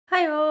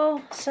Hi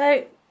all,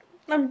 so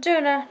I'm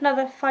doing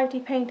another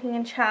 5D painting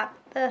in chat.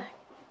 The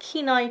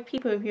keen-eyed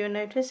people of you will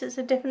notice it's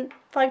a different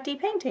 5D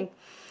painting.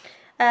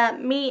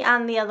 Me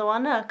and the other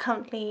one are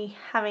currently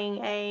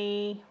having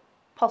a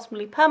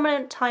possibly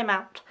permanent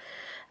timeout.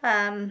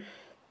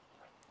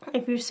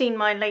 If you've seen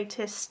my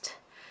latest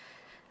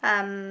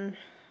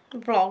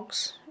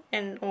vlogs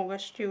in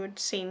August, you would have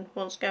seen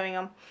what's going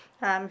on.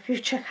 If you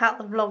check out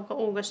the vlog for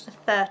August the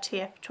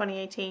 30th,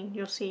 2018,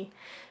 you'll see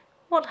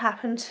what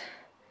happened.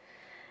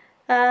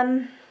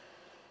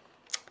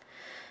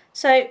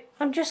 So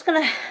I'm just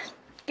going to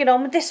get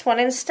on with this one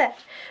instead,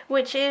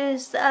 which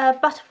is a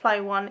butterfly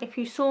one. If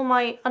you saw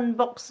my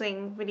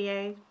unboxing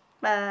video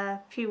a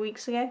few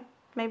weeks ago,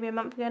 maybe a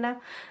month ago now,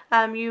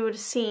 you would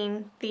have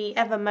seen the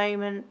Ever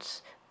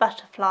Moment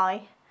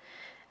butterfly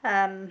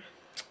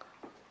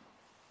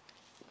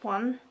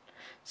one.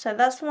 So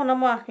that's the one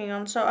I'm working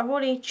on. So I've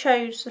already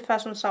chose the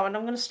first one to start with.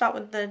 I'm going to start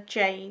with the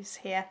J's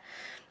here.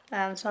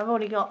 So I've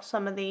already got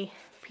some of the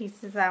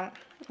pieces out.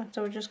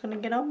 So we're just going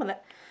to get on with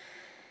it.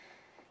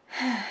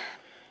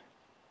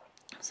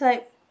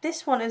 So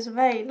this one is a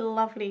very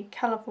lovely,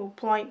 colourful,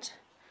 bright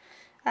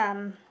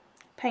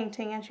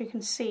painting. As you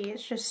can see,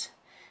 it's just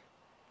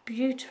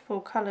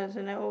beautiful colours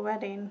in it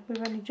already, and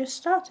we've only just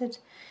started.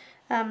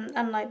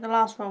 Unlike the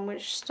last one,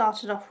 which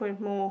started off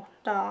with more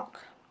dark,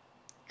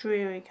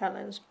 dreary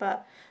colours,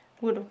 but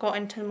would have got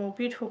into more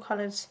beautiful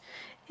colours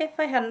if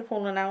I hadn't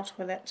fallen out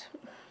with it.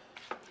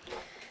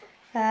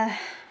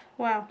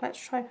 Well, let's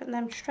try putting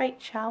them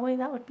straight, shall we?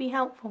 That would be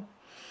helpful.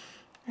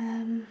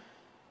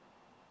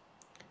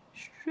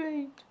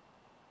 Straight.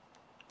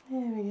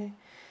 There we go.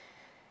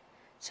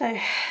 So,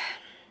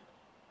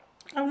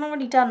 I've not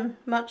really done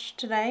much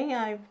today.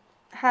 I've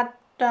had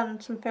done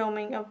some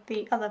filming of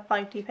the other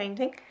 5D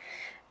painting,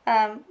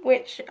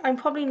 which I'm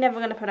probably never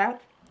going to put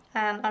out,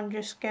 and I'm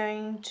just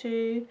going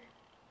to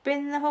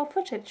bin the whole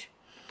footage.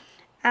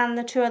 And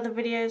the two other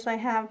videos I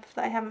have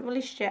that I haven't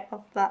released yet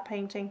of that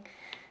painting,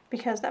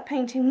 because that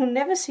painting will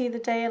never see the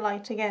day of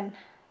light again.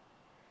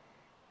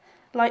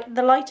 Like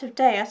the light of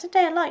day. I said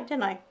day of light,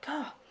 didn't I?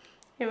 God,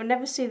 it will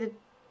never see the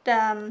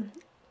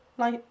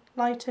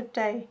light of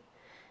day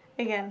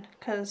again,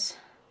 because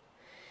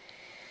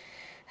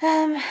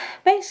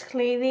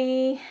basically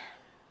the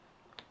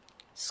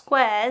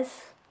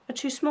squares are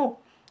too small,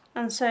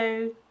 and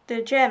so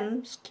the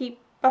gems keep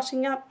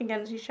butting up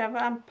against each other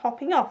and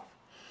popping off.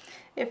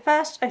 At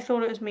first I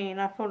thought it was me, and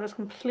I thought it was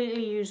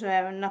completely user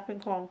error and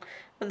nothing wrong,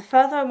 but the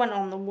further I went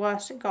on, the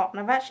worse it got,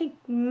 and I've actually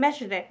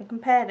measured it and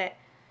compared it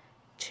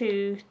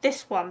to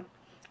this one,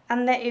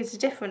 and there is a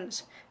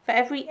difference. For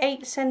every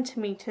 8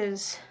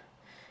 centimeters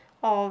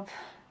of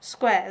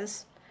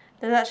squares,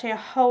 there's actually a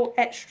whole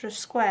extra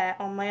square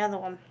on my other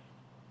one,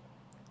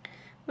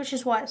 which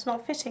is why it's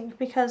not fitting,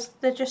 because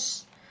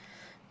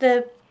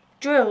the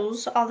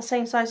drills are the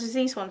same size as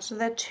these ones, so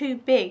they're too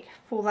big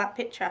for that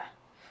picture.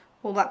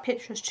 Well, that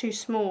picture is too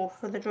small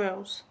for the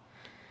drills.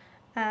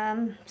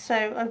 So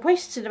I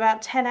wasted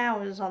about 10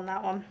 hours on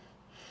that one,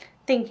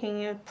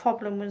 thinking the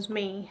problem was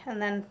me, and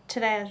then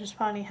today I just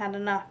finally had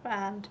enough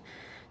and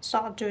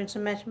started doing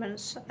some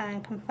measurements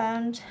and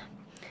confirmed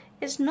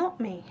it's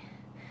not me.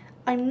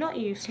 I'm not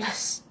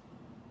useless.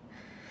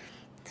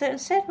 So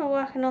instead we're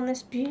working on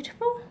this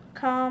beautiful,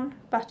 calm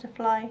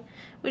butterfly,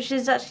 which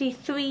is actually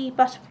 3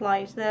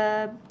 butterflies.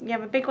 You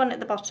have a big one at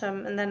the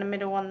bottom, and then a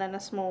middle one, then a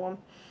small one.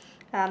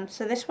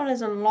 So this one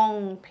is a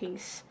long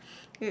piece.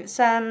 It's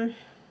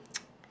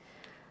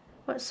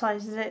what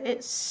size is it?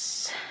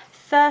 It's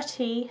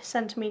 30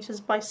 centimeters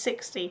by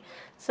 60.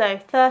 So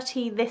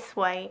 30 this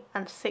way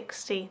and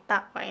 60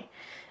 that way.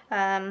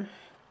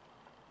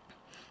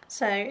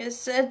 So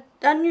it's an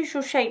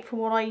unusual shape for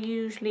what I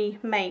usually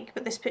make,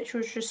 but this picture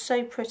was just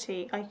so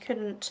pretty I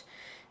couldn't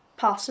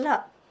pass it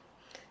up.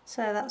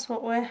 So that's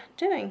what we're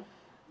doing.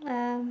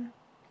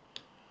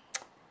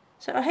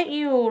 So I hope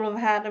you all have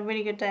had a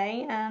really good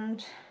day,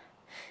 and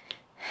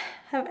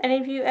have any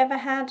of you ever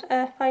had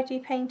a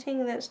 5D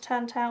painting that's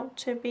turned out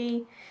to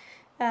be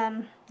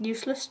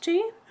useless to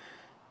you?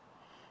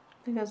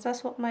 Because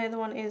that's what my other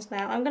one is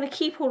now. I'm going to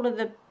keep all of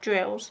the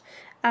drills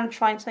and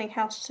find something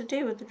else to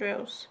do with the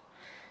drills.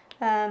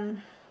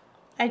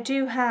 I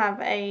do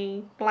have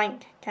a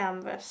blank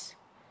canvas.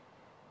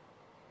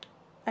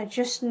 I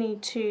just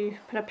need to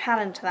put a pal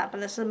into that,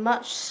 but it's a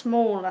much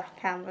smaller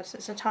canvas.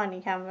 It's a tiny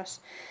canvas.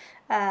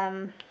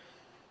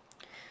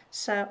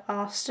 So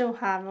I'll still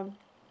have a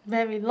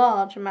very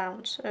large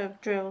amount of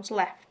drills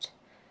left.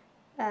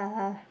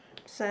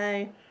 So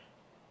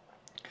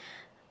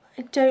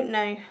I don't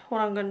know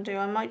what I'm going to do.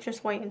 I might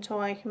just wait until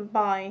I can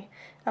buy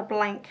a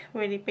blank,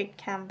 really big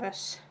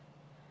canvas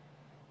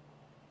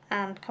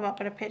and come up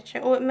with a picture.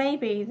 Or it may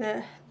be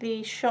that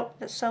the shop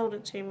that sold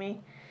it to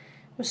me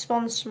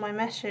responds to my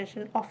message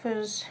and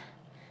offers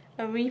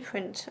a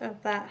reprint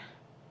of that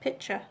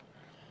picture,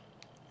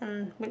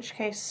 in which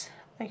case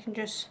I can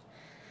just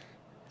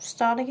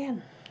start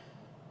again.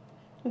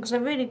 Because I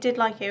really did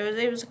like it.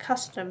 It was a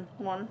custom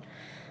one,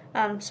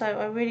 so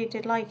I really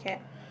did like it,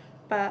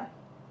 but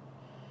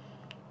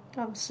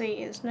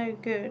obviously it's no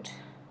good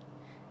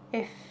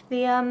if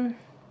the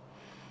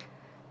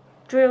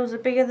drills are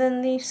bigger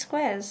than the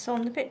squares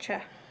on the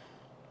picture.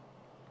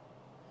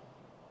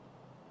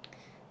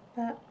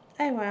 But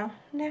oh well,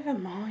 never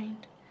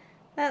mind.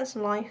 That's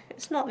life.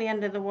 It's not the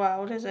end of the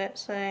world, is it?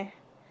 So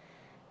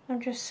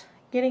I'm just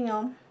getting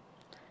on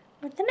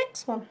with the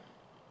next one.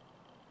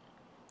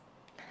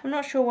 I'm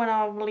not sure when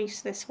I'll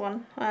release this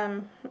one.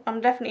 I'm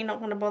definitely not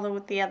going to bother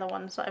with the other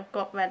ones that I've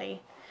got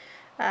ready,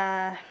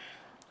 because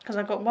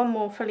I've got one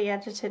more fully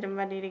edited and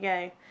ready to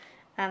go,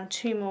 and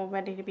 2 more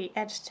ready to be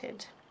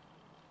edited.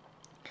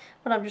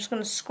 But I'm just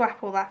going to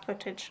scrap all that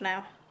footage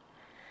now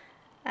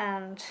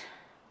and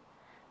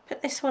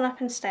put this one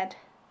up instead.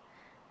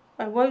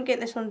 I won't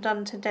get this one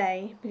done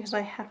today because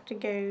I have to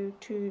go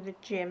to the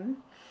gym.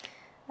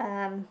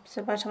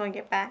 So by the time I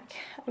get back,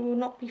 I will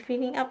not be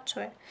feeling up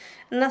to it.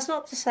 And that's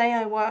not to say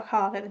I work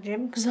hard at the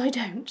gym, because I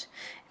don't.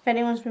 If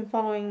anyone's been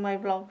following my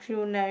vlogs,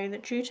 you'll know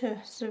that due to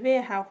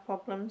severe health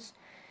problems,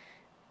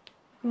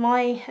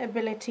 my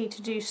ability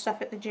to do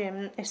stuff at the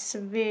gym is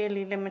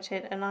severely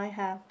limited, and I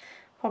have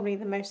probably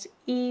the most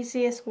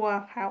easiest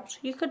workout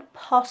you could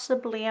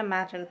possibly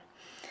imagine.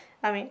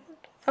 I mean,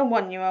 a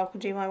 1-year-old could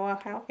do my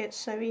workout, it's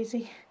so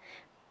easy.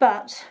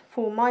 But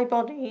for my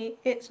body,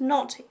 it's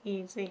not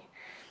easy.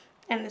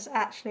 And it's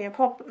actually a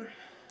problem.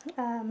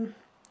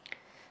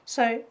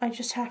 So I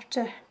just have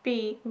to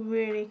be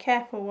really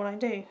careful what I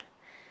do.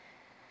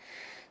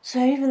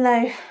 So even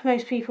though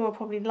most people are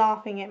probably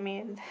laughing at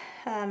me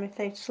if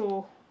they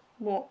saw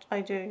what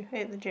I do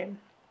at the gym,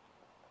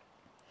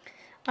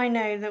 I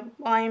know that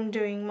I am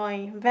doing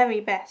my very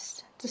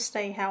best to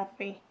stay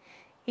healthy,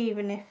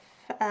 even if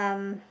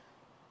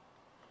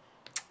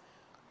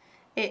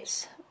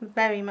it's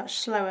very much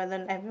slower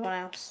than everyone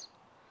else.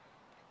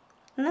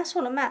 And that's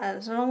all that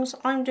matters. As long as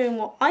I'm doing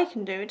what I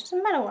can do, it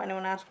doesn't matter what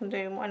anyone else can do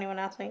and what anyone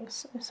else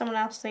thinks. If someone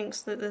else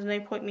thinks that there's no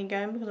point in me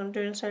going because I'm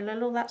doing so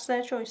little, that's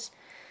their choice.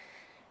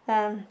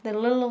 The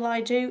little that I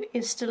do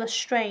is still a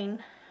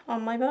strain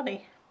on my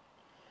body.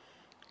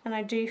 And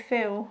I do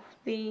feel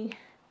the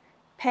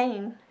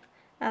pain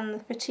and the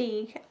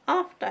fatigue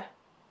after.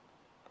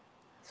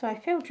 So I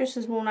feel just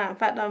as worn out. In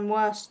fact, I'm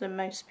worse than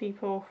most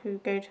people who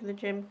go to the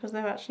gym because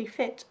they're actually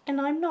fit,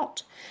 and I'm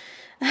not.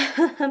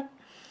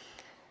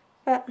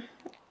 But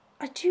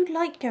I do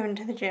like going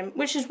to the gym,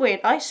 which is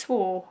weird. I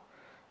swore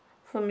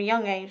from a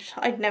young age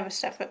I'd never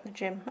step foot in the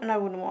gym, and I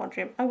wouldn't want a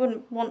gym. I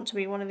wouldn't want to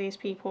be one of these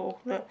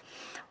people that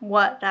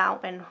worked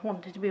out and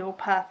wanted to be all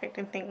perfect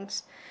and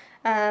things.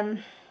 But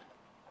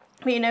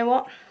you know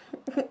what?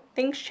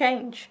 Things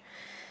change.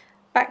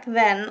 Back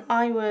then,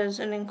 I was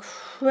an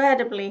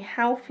incredibly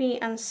healthy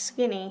and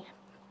skinny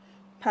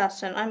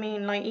person. I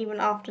mean, like, even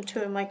after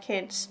 2 of my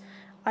kids,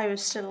 I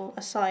was still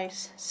a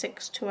size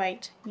 6 to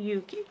 8,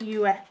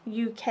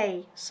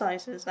 UK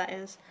sizes, that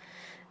is.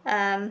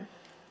 And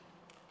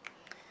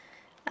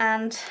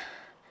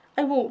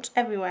I walked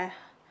everywhere.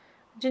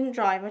 I didn't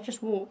drive, I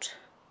just walked.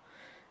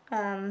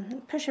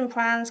 Pushing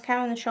prams,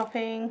 carrying the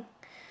shopping.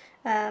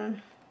 I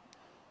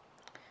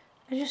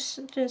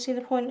just didn't see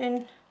the point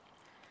in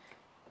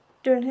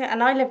doing it.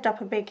 And I lived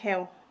up a big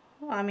hill.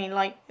 I mean,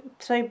 like,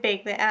 so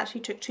big that it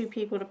actually took 2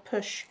 people to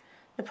push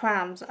the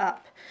prams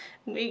up.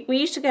 We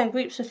used to go in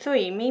groups of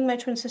 3, me, my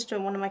twin sister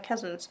and one of my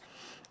cousins.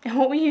 And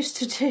what we used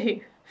to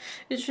do,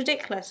 it's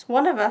ridiculous.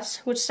 One of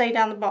us would stay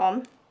down the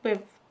bottom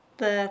with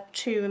the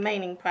 2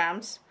 remaining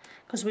prams,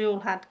 because we all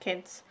had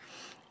kids,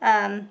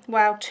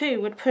 while 2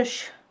 would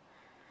push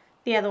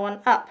the other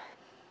one up.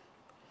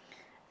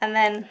 And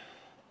then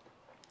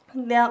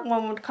the other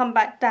one would come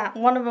back down.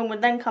 One of them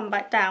would then come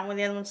back down when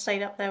the other one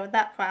stayed up there with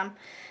that pram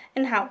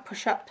and help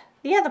push up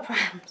the other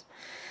prams.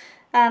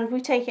 And we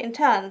take it in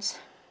turns.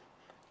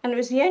 And it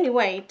was the only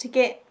way to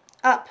get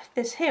up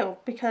this hill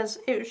because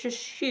it was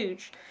just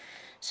huge.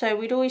 So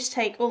we'd always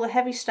take all the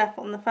heavy stuff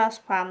on the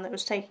first pram that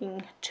was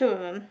taking 2 of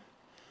them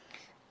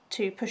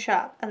to push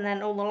up, and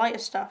then all the lighter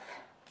stuff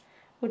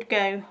would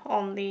go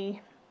on the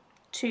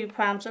 2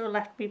 prams that were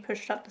left to be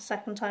pushed up the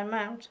second time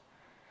round.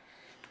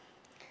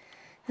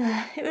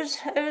 It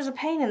was a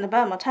pain in the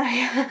bum, I'll tell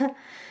you.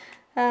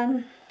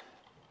 It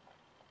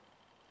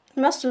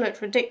must have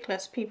looked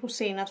ridiculous, people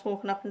seeing us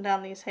walking up and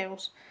down these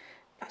hills.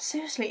 But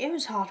seriously, it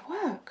was hard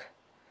work.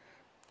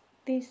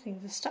 These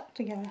things are stuck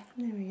together.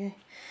 There we go.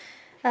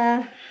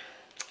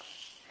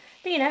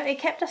 But you know, it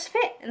kept us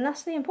fit, and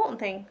that's the important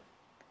thing.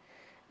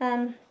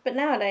 But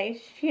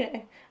nowadays, you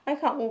know, I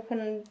can't walk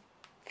a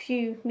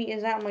few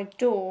metres out of my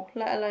door,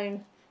 let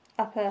alone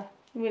up a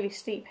really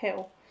steep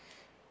hill.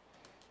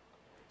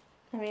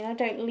 I mean, I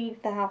don't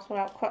leave the house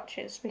without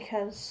crutches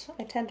because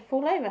I tend to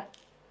fall over.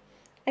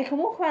 I can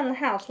walk around the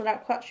house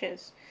without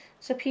crutches,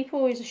 so people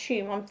always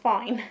assume I'm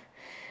fine,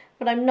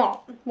 but I'm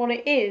not. What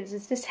it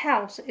is this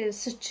house is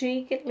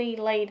strategically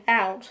laid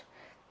out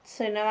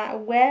so no matter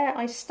where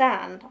I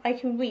stand, I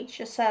can reach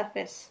a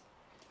surface.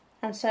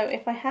 And so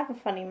if I have a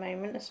funny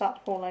moment and start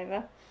to fall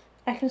over,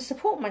 I can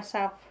support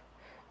myself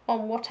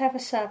on whatever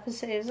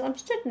surface it is I'm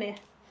stood near.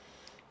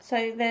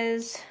 So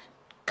there's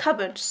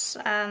cupboards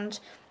and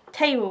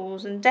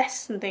tables and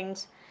desks and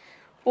things,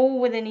 all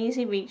within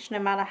easy reach no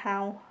matter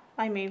how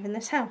I move in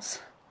this house.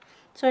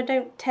 So I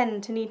don't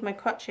tend to need my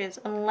crutches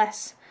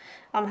unless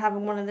I'm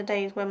having one of the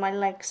days where my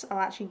legs are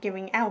actually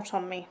giving out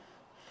on me.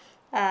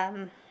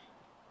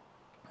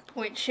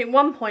 Which at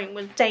one point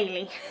was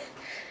daily,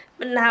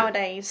 but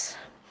nowadays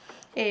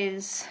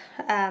is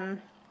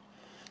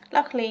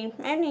luckily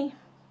only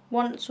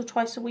once or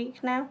twice a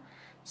week now.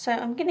 So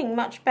I'm getting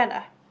much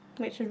better,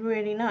 which is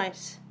really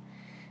nice.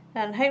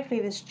 And hopefully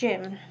this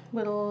gym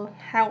will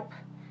help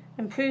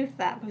improve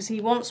that, because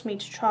he wants me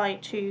to try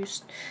to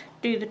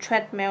do the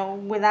treadmill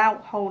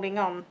without holding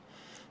on.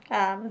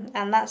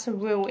 And that's a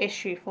real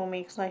issue for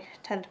me because I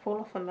tend to fall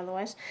off them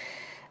otherwise.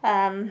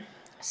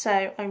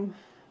 So I'm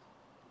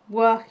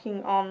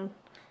working on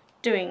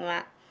doing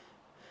that,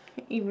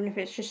 even if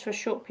it's just for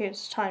short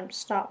periods of time to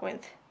start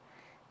with.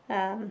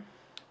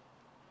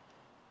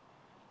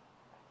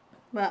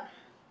 But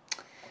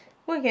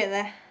we'll get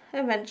there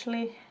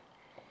eventually.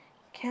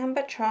 Can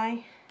but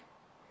try.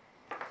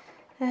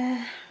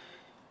 Yeah,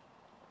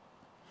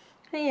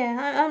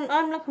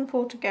 I'm looking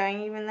forward to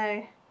going, even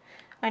though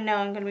I know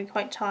I'm going to be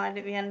quite tired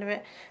at the end of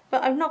it.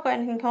 But I've not got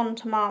anything on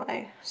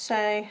tomorrow, so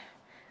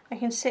I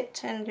can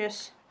sit and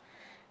just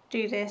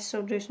do this,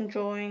 or do some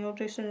drawing, or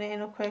do some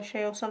knitting or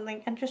crochet or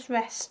something, and just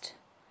rest.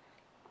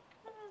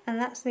 And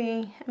that's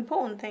the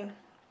important thing,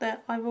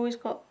 that I've always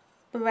got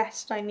the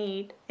rest I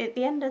need at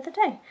the end of the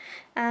day,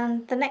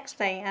 and the next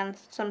day, and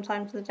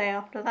sometimes the day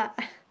after that.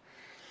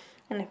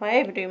 And if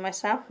I overdo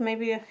myself,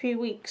 maybe a few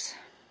weeks.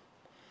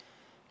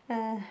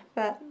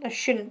 But I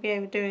shouldn't be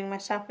overdoing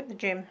myself at the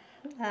gym.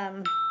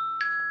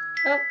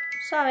 Oh,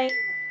 sorry.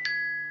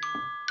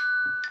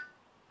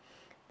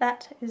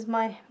 That is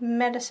my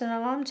medicine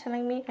alarm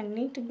telling me I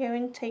need to go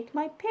and take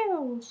my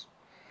pills.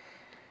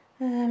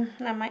 And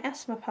my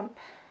asthma pump,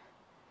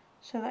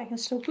 so that I can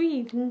still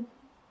breathe and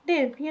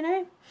live, you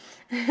know.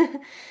 So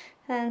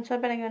I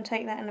better go and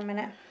take that in a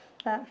minute.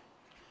 But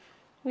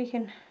we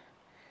can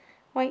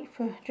wait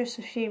for just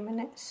a few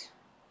minutes.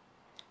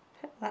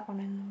 Put that one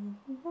in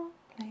the wrong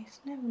place,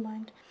 never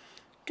mind.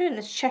 I'm doing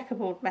this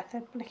checkerboard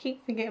method, but I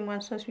keep forgetting where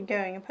I'm supposed to be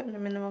going and putting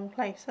them in the wrong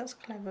place. That's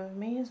clever of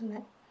me, isn't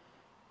it?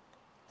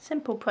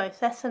 Simple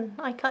process, and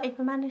I can't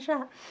even manage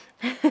that.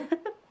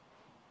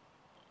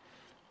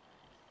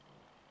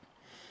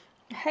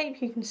 I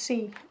hope you can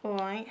see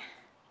alright.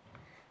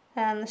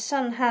 The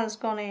sun has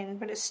gone in,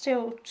 but it's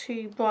still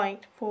too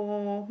bright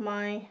for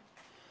my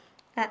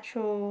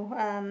actual,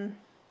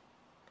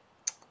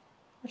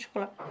 what you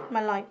call it,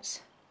 my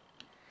lights.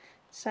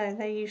 So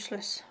they're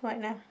useless right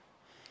now.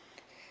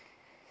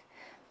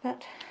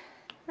 But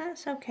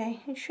that's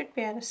okay, you should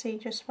be able to see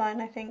just fine,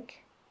 I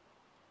think.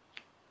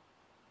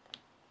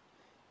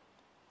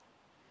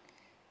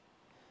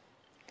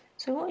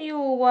 So what are you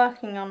all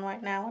working on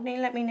right now? Why don't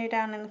you let me know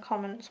down in the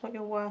comments what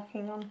you're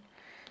working on.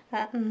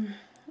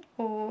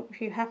 Or if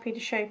you're happy to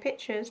show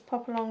pictures,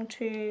 pop along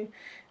to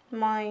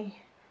my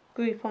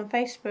group on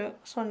Facebook,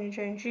 Sonia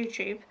Jones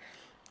YouTube,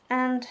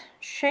 and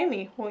show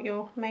me what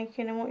you're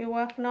making and what you're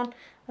working on.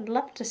 I'd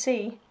love to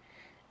see.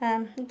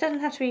 It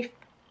doesn't have to be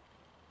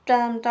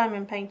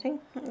diamond painting.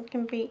 It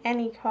can be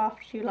any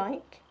craft you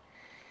like,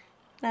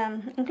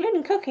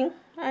 including cooking.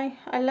 I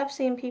love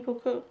seeing people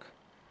cook,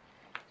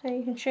 so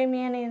you can show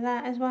me any of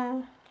that as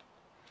well.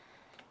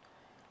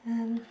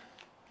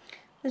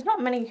 There's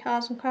not many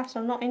arts and crafts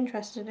I'm not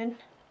interested in,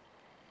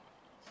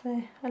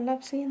 so I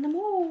love seeing them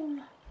all.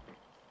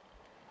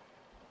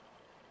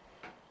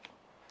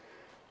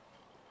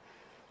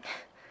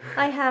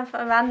 I have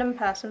a random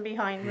person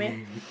behind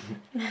me.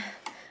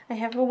 I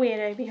have a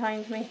weirdo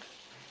behind me,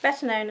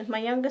 better known as my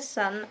youngest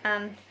son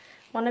and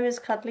one of his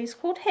cuddlies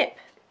called Hip.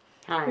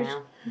 Hi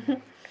now.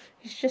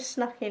 He's just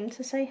snuck in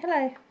to say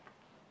hello.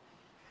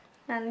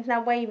 And he's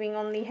now waving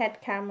on the head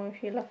camera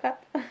if you look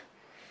up.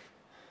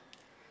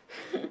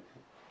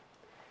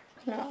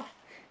 Oh,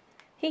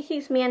 he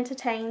keeps me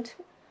entertained.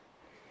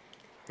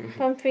 If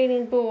I'm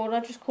feeling bored, I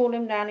just call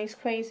him down. He's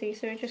crazy,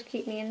 so he just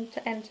keeps me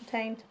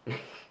entertained.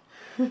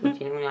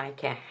 Would you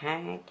like a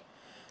hug?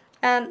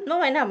 Not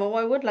right now, but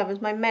what I would love is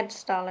my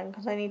meds, darling,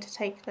 because I need to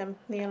take them.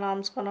 The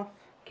alarm's gone off.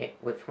 Okay,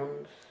 which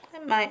ones?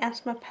 My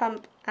asthma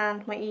pump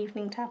and my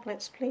evening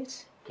tablets,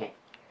 please. Okay.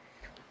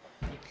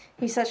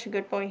 He's such a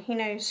good boy. He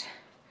knows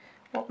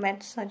what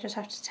meds. I just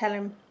have to tell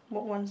him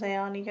what ones they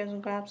are, and he goes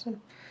and grabs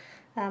them.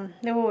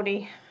 They're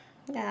already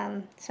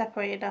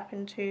separated up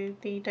into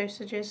the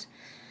dosages,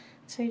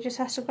 so he just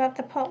has to grab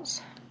the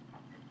pots.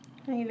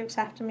 And he looks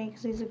after me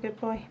because he's a good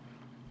boy.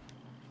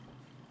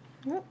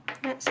 Oh,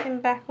 that's him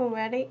back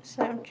already,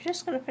 so I'm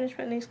just going to finish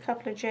putting these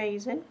couple of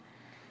J's in,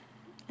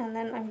 and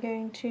then I'm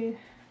going to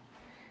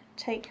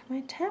take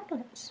my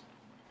tablets.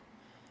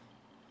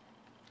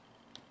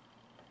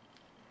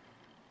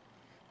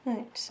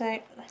 Right, so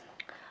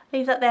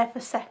leave that there for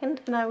a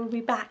second and I will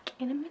be back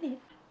in a minute.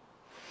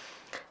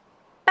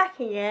 Back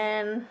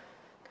again.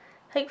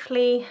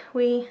 Hopefully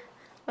we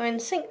are in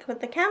sync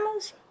with the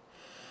cameras.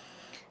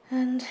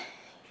 And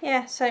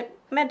yeah, so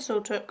meds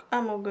all took,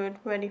 I'm all good,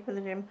 ready for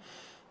the gym.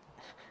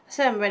 I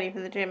say I'm ready for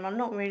the gym, I'm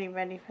not really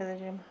ready for the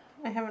gym.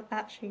 I haven't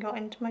actually got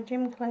into my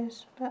gym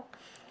clothes, but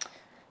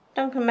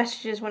Duncan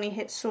messages when he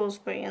hits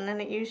Salisbury, and then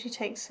it usually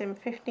takes him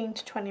 15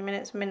 to 20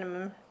 minutes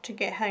minimum to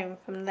get home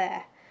from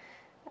there.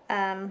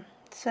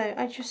 So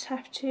I just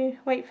have to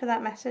wait for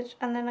that message,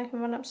 and then I can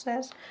run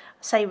upstairs.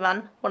 I say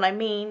run, what I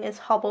mean is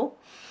hobble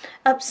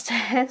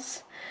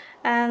upstairs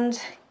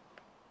and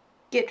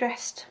get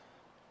dressed.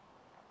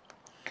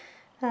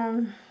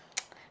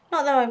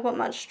 Not that I've got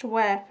much to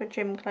wear for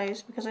gym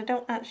clothes, because I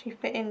don't actually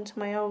fit into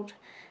my old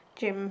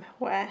gym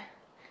wear,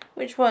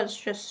 which was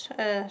just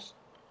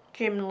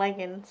gym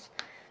leggings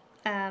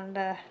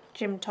and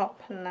gym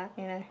top and that,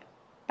 you know,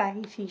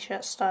 baggy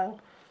t-shirt style.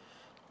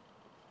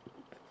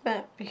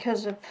 But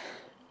because of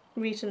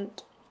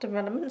recent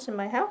developments in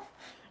my health,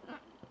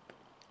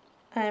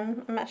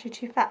 I'm actually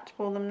too fat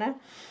for them now.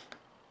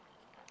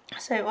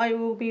 So I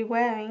will be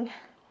wearing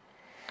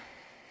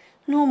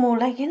normal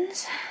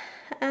leggings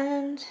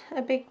and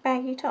a big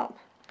baggy top.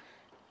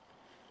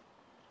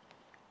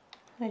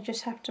 I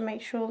just have to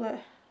make sure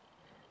that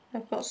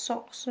I've got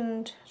socks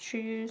and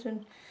shoes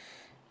and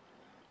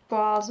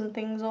bras and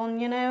things on,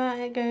 you know how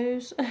it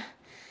goes.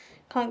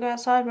 Can't go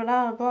outside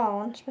without a bra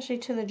on, especially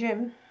to the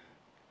gym.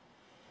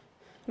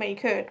 Well, you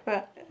could,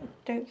 but I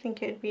don't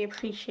think it would be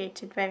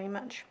appreciated very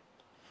much.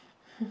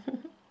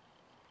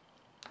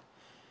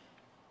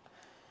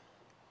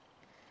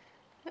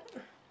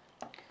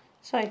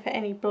 Sorry for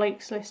any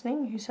blokes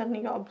listening who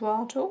suddenly got a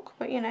bra talk,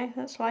 but you know,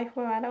 that's life,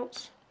 we're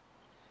adults.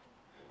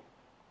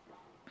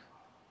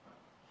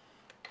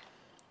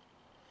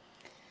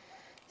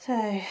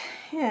 So,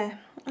 yeah,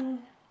 I'm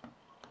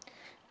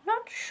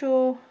not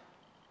sure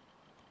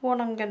what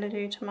I'm going to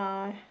do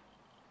tomorrow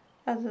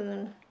other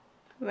than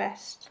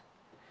rest.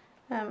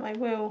 I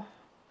will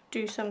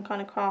do some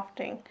kind of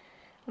crafting.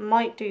 I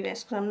might do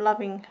this because I'm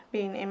loving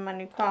being in my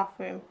new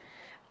craft room,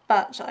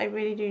 but I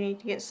really do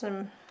need to get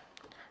some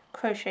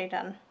crochet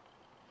done,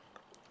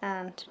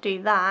 and to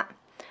do that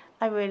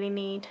I really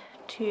need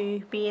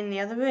to be in the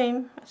other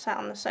room, sat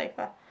on the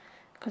sofa,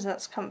 because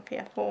that's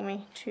comfier for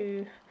me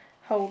to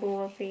hold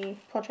all of the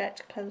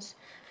project, because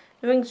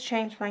the Rings of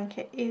Change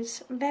blanket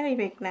is very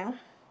big now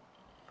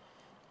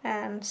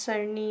and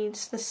so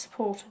needs the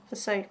support of the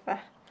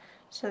sofa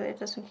so that it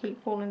doesn't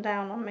keep falling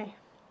down on me.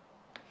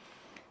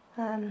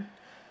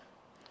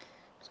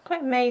 It's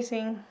quite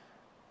amazing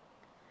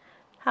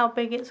how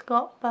big it's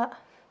got, but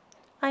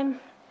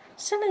I'm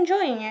still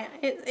enjoying it.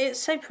 It's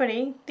so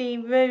pretty. The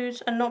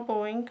rows are not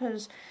boring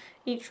because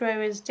each row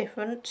is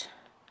different.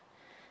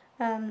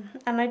 And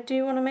I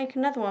do want to make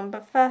another one,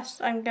 but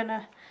first I'm going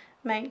to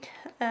make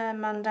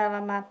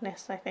Mandala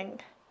Madness, I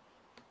think.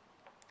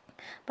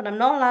 But I'm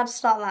not allowed to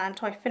start that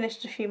until I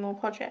finished a few more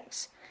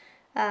projects.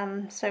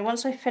 So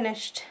once I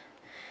finished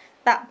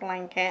that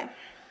blanket,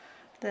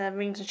 the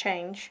Rings of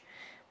Change,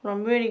 what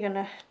I'm really going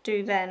to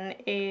do then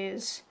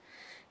is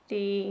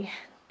the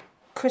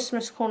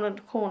Christmas Corner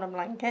to Corner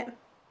blanket,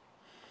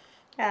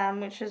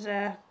 which is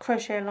a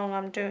crochet along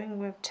I'm doing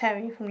with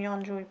Terry from the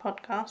Yarn Joy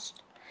podcast.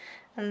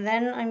 And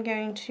then I'm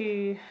going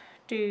to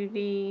do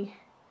the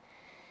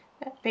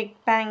Big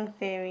Bang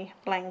Theory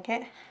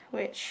blanket,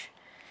 which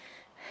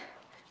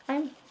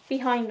I'm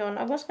behind on.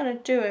 I was going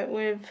to do it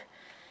with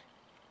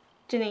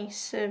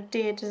Denise of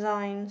Dear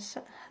Designs,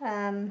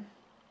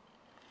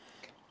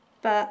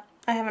 but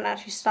I haven't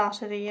actually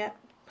started it yet.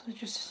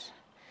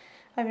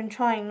 I've been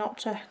trying not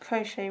to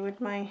crochet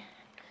with my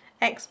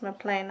eczema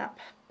playing up,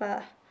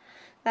 but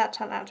that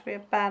turned out to be a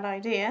bad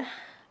idea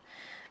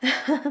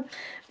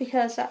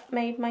because that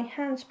made my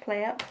hands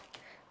play up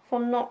for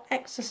not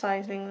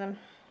exercising them.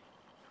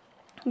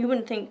 You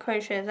wouldn't think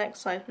crochet is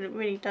exercise, but it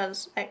really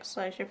does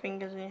exercise your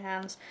fingers and your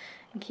hands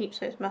and keeps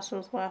those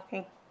muscles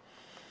working.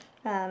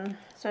 So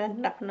I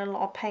ended up in a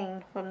lot of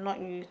pain from not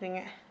using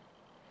it.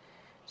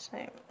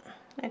 So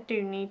I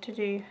do need to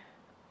do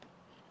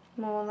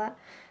more of that.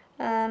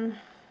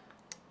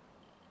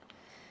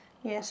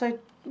 Yeah, so I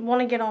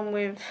want to get on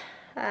with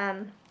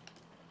what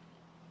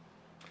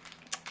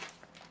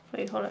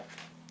do you call it?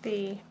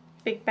 The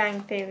Big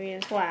Bang Theory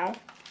as well.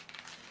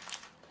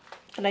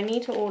 But I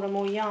need to order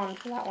more yarn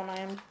for that one. I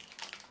am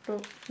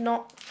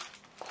not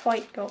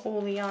quite got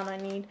all the yarn I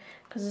need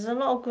because there's a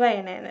lot of grey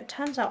in it, and it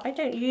turns out I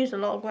don't use a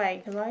lot of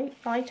grey because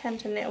I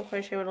tend to knit or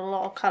crochet with a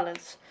lot of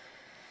colours.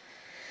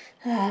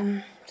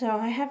 So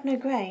I have no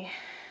grey,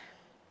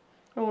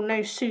 or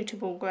no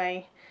suitable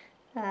grey.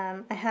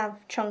 I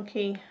have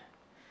chunky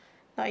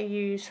that I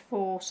use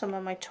for some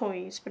of my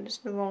toys, but it's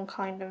the wrong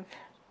kind of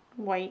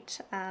weight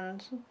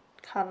and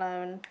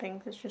colour and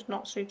things. It's just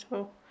not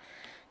suitable.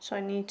 So I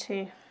need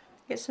to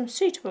get some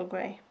suitable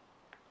grey.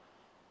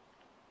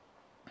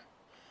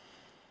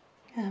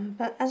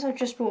 But as I've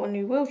just bought a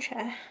new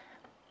wheelchair,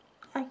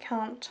 I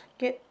can't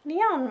get the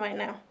yarn right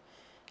now.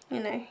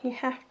 You know, you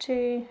have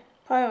to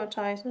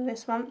prioritise in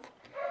this month.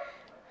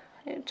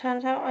 It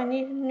turns out I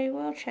need a new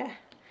wheelchair.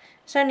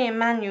 It's only a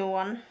manual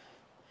one,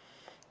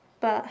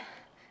 but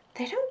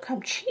they don't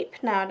come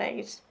cheap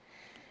nowadays.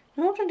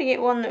 In order to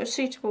get one that was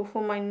suitable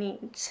for my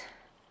needs,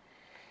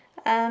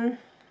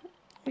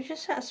 we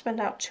just had to spend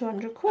out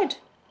 200 quid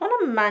on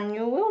a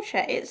manual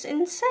wheelchair. It's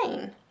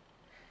insane.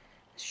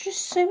 It's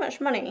just so much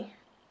money.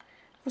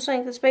 for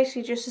something that's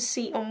basically just a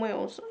seat on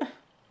wheels.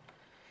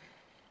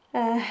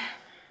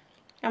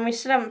 And we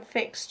still haven't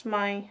fixed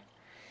my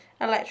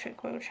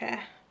electric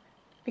wheelchair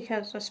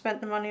because I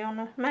spent the money on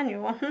a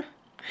manual one.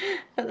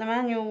 But the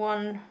manual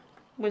one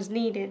was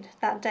needed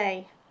that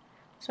day,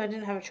 so I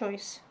didn't have a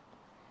choice.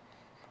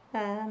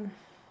 And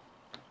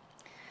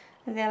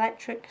the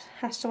electric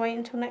has to wait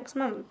until next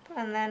month,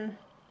 and then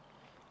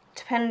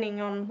depending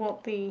on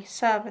what the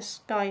service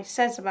guy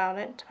says about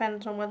it,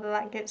 depends on whether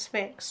that gets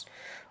fixed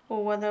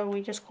or whether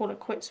we just call it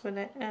quits with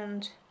it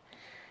and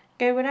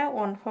go without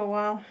one for a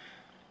while.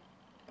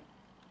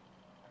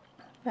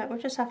 But we'll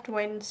just have to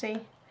wait and see.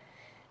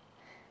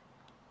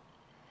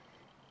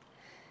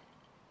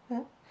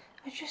 But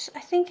I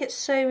think it's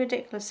so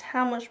ridiculous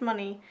how much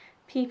money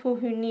people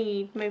who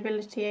need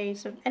mobility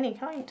aids of any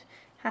kind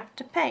have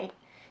to pay.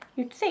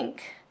 You'd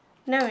think,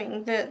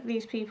 knowing that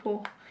these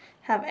people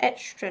have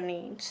extra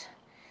needs,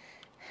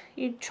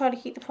 you'd try to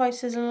keep the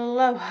prices a little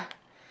lower.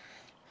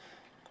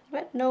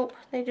 But nope,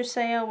 they just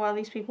say, oh well,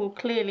 these people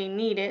clearly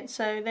need it,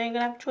 so they ain't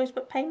gonna have a choice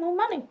but pay more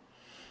money.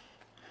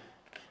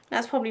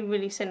 That's probably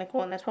really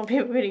cynical, and there's probably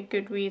a really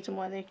good reason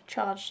why they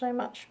charge so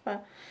much,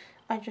 but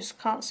I just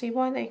can't see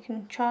why they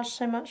can charge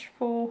so much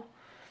for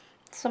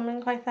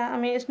something like that. I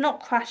mean, it's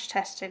not crash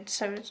tested,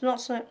 so it's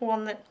not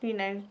one that, you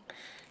know,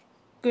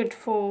 good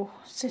for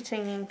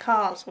sitting in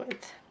cars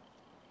with.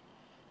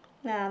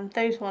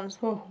 Those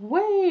ones were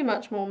way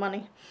much more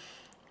money,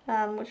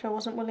 which I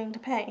wasn't willing to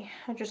pay.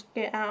 I just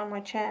get out of my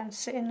chair and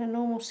sit in a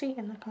normal seat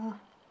in the car.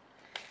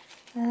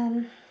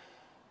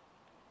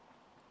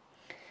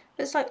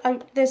 It's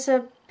like there's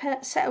a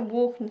set of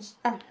walking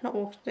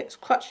sticks,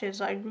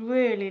 crutches I'd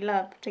really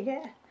love to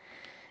get,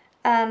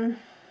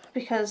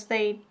 because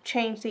they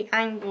change the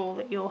angle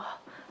that you're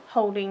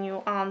holding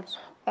your arms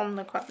on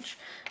the crutch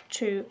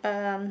to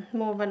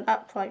more of an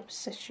upright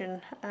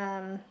position.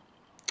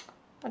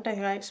 I don't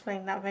think I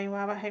explained that very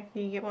well, but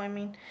hopefully you get what I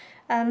mean.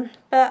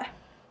 But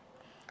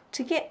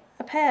to get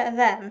a pair of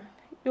them,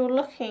 you're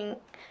looking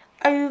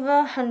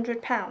over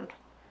 £100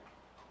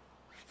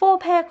 for a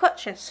pair of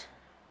crutches.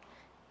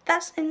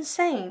 That's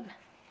insane.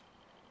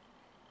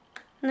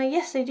 Now,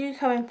 yes, they do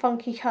come in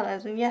funky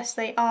colours, and yes,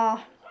 they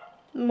are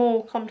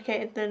more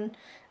complicated than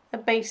a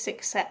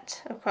basic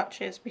set of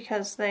crutches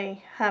because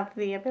they have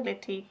the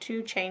ability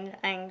to change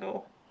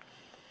angle.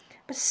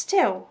 But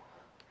still,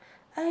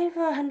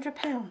 over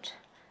 £100.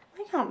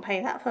 I can't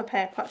pay that for a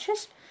pair of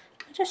crutches.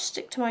 I just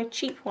stick to my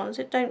cheap ones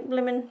that don't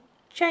blimmin'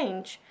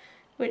 change,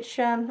 which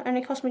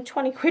only cost me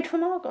 20 quid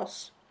from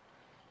Argos.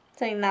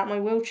 Saying that, my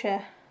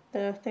wheelchair,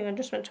 the thing I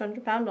just spent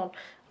 £200 on,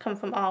 come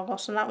from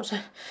Argos, and that was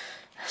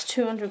that's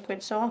 200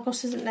 quid, so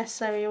Argos isn't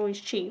necessarily always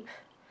cheap,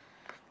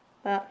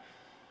 but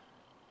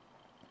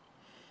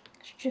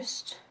it's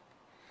just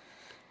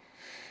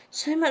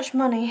so much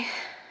money.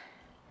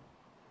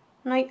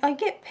 And I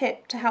get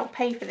Pip to help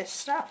pay for this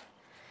stuff,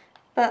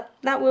 but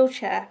that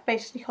wheelchair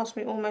basically cost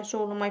me almost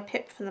all of my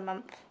Pip for the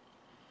month,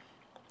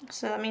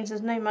 so that means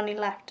there's no money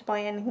left to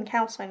buy anything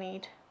else I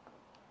need.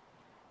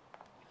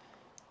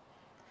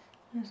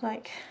 It's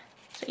like,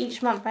 so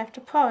each month I have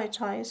to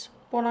prioritise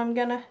what I'm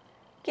gonna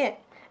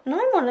get. And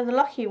I'm one of the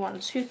lucky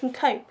ones who can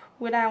cope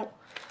without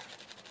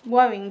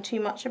worrying too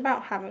much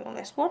about having all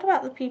this. What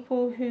about the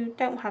people who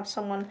don't have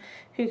someone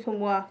who can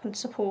work and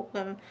support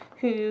them,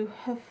 who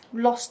have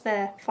lost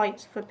their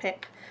fights for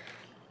Pip,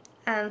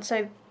 and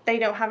so they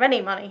don't have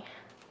any money?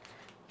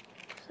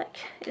 It's like,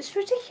 it's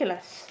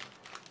ridiculous.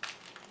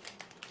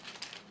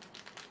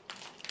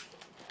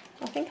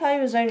 I think I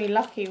was only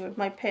lucky with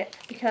my Pip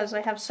because I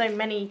have so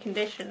many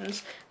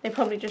conditions. They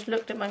probably just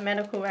looked at my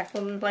medical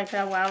record and was like,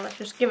 oh well, let's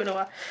just give it to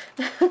her.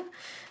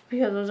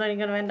 Because I was only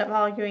going to end up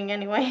arguing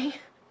anyway.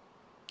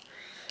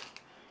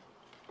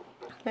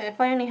 But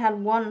if I only had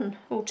one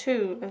or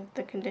two of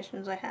the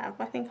conditions I have,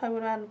 I think I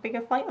would have had a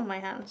bigger fight on my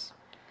hands.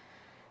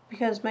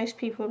 Because most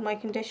people with my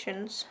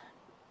conditions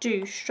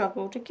do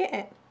struggle to get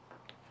it.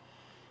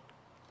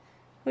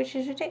 Which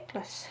is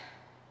ridiculous.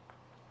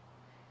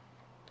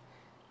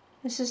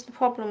 This is the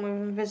problem with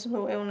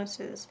invisible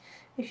illnesses.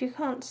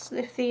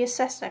 If the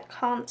assessor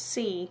can't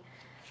see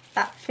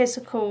that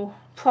physical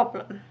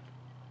problem,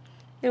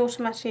 they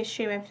automatically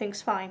assume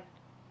everything's fine.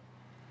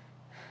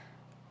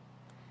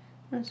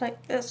 And it's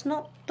like, that's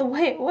not the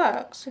way it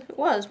works. If it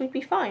was, we'd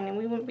be fine and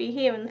we wouldn't be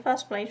here in the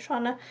first place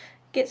trying to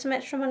get some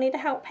extra money to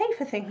help pay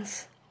for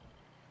things.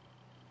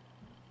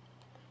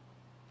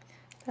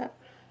 But,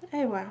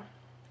 oh well.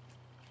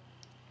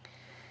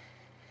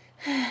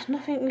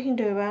 Nothing we can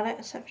do about it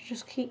except for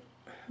just keep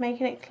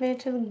making it clear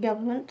to the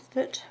government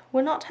that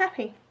we're not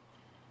happy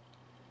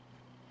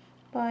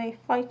by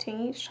fighting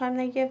each time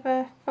they give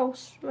a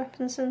false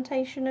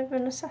representation of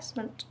an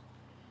assessment.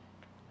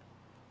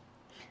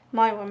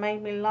 My one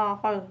made me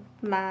laugh. I was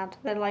mad.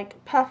 They're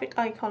like, perfect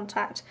eye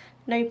contact,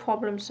 no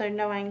problem, so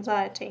no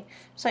anxiety.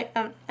 So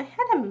I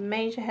had a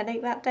major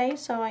headache that day,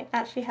 so I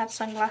actually had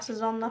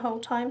sunglasses on the whole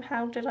time.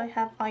 How did I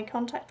have eye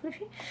contact with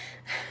you?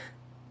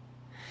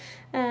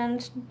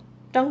 And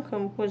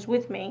Duncan was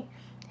with me,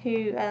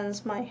 who,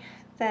 as my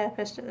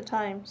therapist at the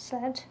time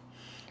said,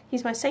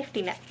 he's my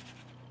safety net.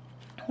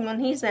 And when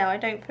he's there, I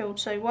don't feel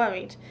so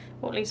worried,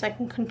 or at least I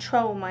can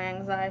control my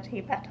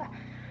anxiety better.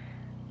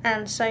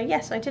 And so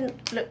yes, I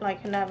didn't look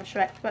like a nervous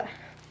wreck, but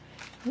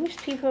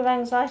most people with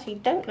anxiety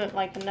don't look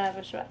like a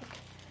nervous wreck.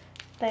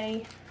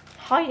 They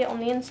hide it on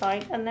the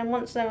inside, and then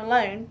once they're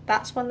alone,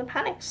 that's when the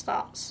panic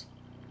starts.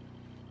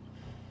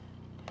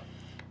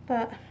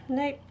 But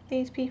nope,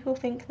 these people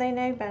think they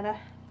know better.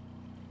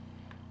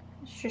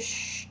 It's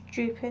just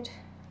stupid.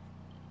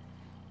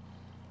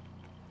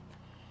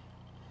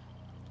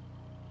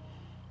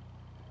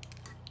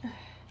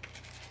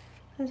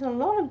 There's a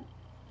lot of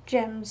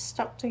gems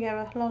stuck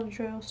together, a lot of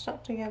drills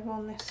stuck together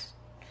on this.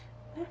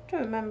 I have to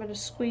remember to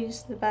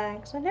squeeze the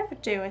bags. I never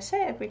do. I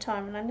say it every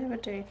time and I never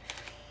do.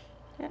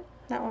 Yep,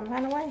 that one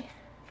ran away.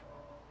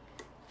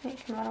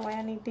 It can run away.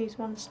 I need these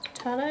ones to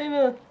turn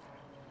over.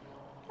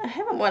 I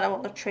haven't worked out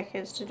what the trick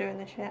is to doing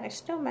this yet. I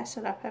still mess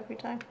it up every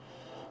time.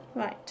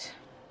 Right.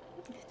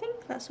 I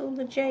think that's all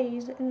the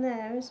J's in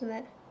there, isn't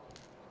it?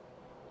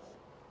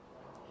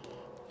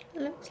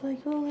 It looks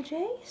like all the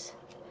J's.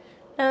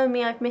 Oh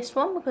me, I've missed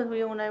one because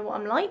we all know what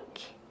I'm like.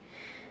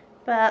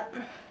 But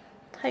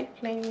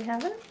hopefully we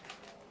haven't.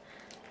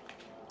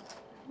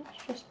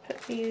 Let's just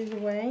put these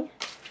away.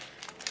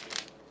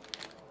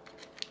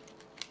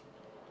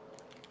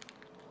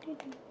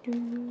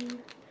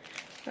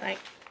 Right,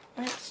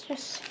 let's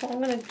just, what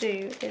I'm going to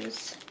do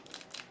is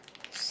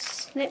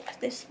snip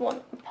this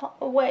one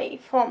away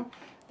from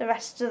the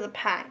rest of the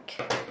pack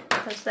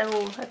because they're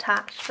all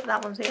attached, but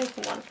that one's the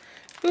open one.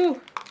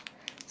 Ooh,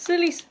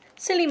 silly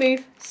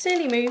move,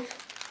 silly move.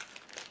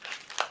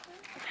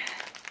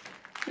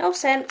 No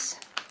sense.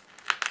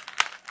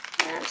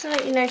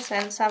 Absolutely no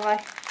sense, have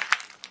I?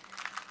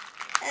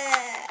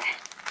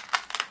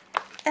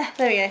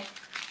 There we go.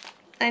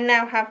 I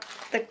now have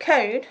the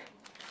code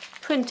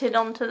printed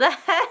onto there.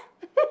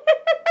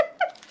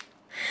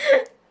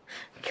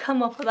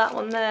 Come off of that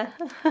one there.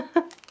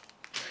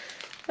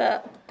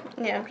 But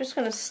yeah, I'm just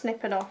going to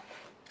snip it off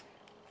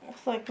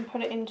so I can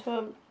put it into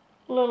a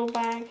little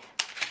bag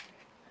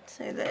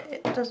so that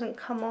it doesn't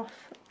come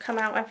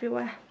out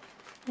everywhere.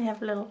 I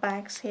have little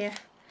bags here.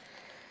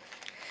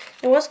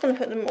 I was going to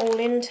put them all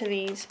into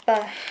these,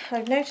 but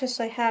I've noticed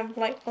I have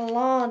like a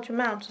large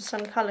amount of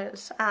some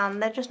colours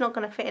and they're just not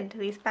going to fit into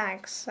these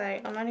bags, so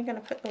I'm only going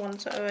to put the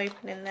ones that are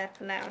open in there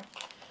for now,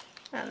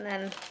 and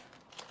then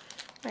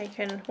I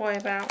can worry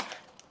about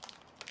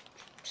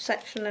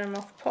sectioning them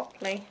off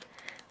properly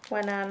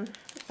when I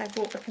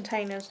bought the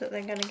containers that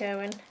they're going to go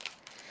in.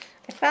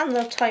 I found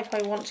the type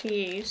I want to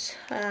use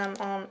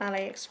on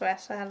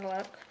AliExpress. I had a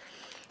look,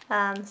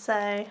 so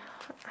I'm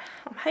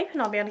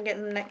hoping I'll be able to get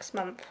them next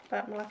month,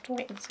 but we'll have to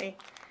wait and see.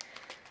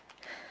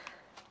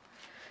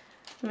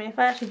 I mean, if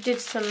I actually did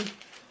some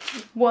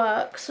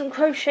work, some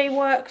crochet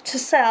work to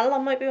sell, I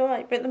might be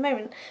alright, but at the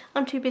moment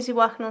I'm too busy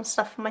working on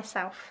stuff for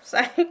myself, so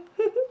I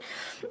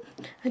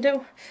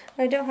don't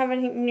have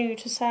anything new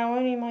to sell,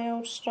 only my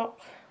old stock.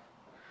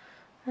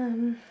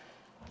 And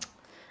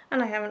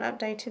I haven't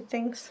updated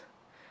things.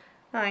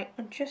 Right,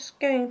 I'm just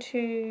going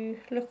to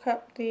look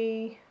up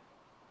the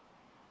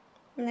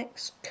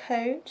next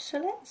code, so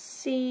let's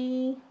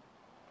see,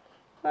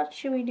 what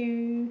should we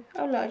do?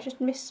 Oh look, I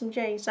just missed some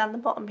J's down the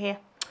bottom here.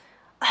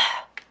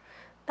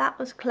 That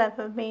was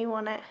clever of me,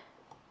 wasn't it?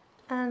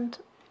 And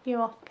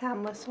you're off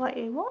camera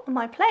slightly. What am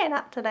I playing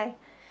at today?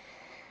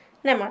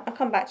 Never mind, I'll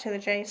come back to the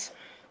J's.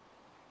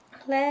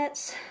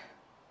 Let's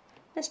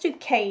do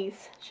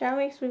K's, shall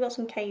we? So we've got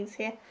some K's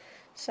here.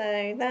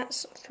 So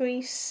that's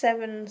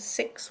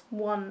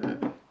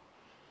 3761.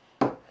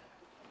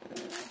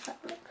 Let's have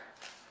a look.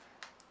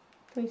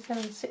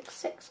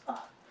 3766.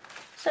 Oh,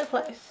 so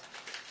close.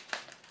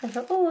 I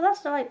thought, oh,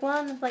 that's the right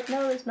one. I was like,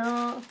 no, it's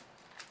not.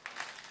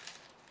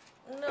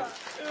 No,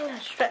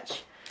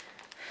 stretch.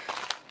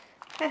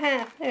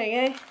 Haha, there we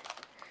go.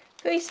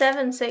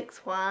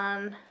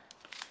 3761.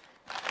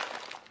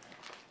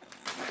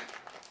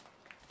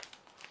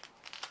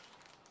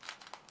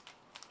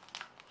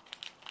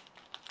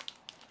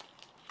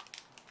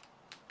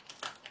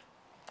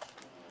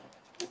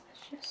 Let's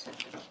just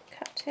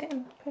cut it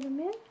and put them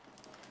in.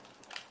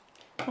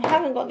 I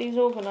haven't got these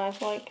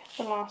organised like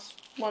the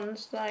last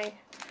ones that I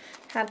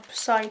had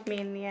beside me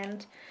in the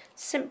end,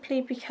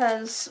 simply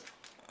because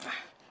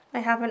I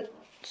haven't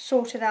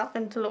sorted out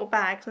into little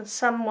bags, and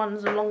some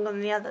ones are longer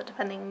than the other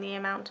depending on the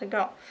amount I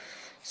got,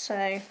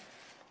 so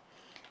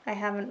I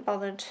haven't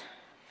bothered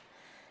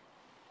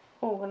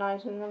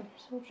organising them,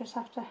 so we'll just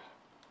have to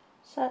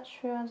search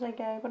through as I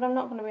go. But I'm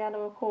not going to be able to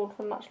record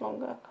for much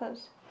longer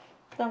because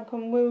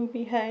Duncan will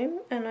be home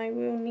and I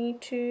will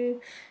need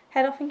to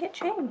head off and get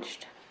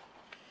changed.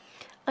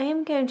 I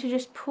am going to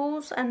just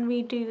pause and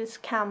redo this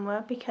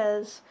camera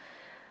because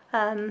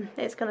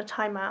it's going to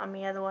time out on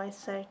me otherwise,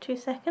 so 2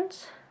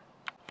 seconds.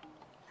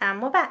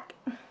 And we're back.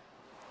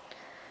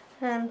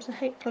 So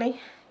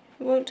hopefully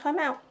it won't time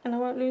out and I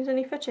won't lose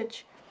any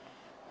footage.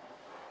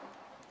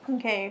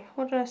 Okay,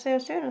 what did I say I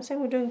was doing? I said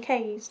we were doing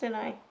K's, didn't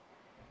I?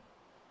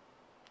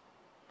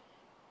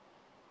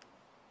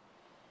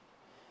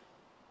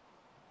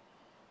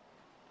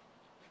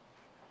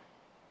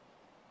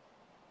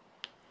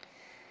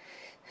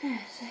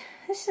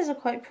 This is a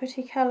quite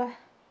pretty colour.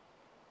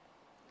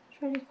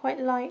 It's really quite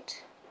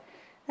light.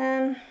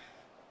 I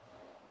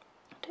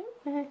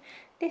don't know.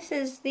 This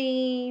is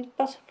the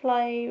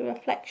butterfly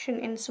reflection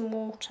in some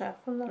water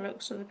from the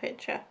looks of the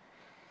picture.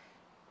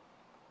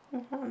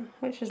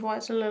 Which is why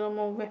it's a little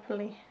more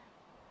ripply.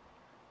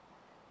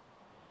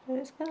 But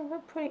it's going to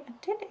look pretty. I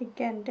did it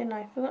again, didn't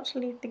I? I forgot to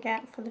leave the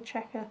gap for the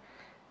checker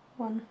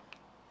one.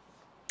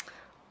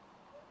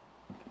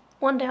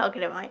 One day I'll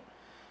get it right.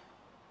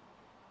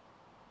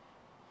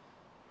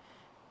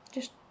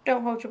 Just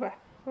don't hold your breath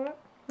for it,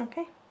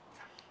 okay?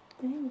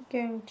 I'm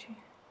going to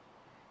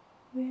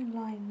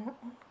realign that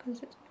one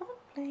because it's not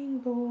playing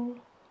ball.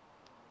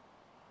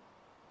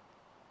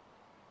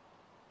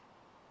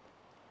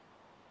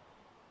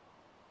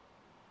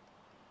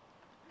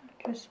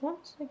 Just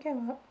wants to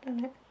go up,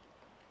 doesn't it?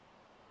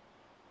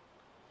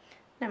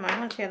 Never mind,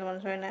 once the other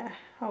ones are in there,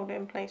 hold it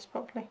in place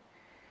properly.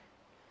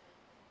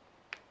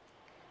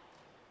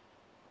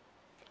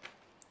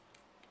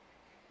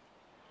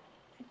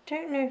 I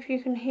don't know if you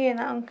can hear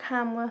that on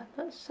camera,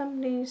 but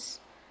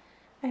somebody's,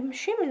 I'm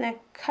assuming they're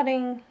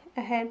cutting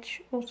a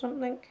hedge or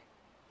something.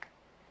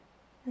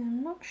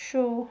 I'm not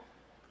sure.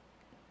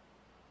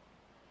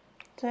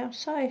 So I'm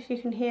sorry if you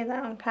can hear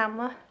that on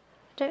camera.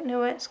 I don't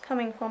know where it's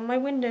coming from. My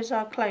windows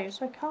are closed,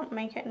 so I can't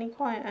make it any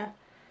quieter.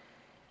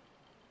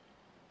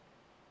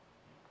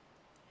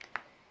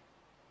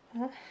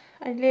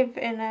 I live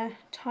in a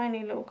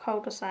tiny little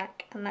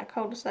cul-de-sac, and that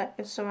cul-de-sac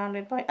is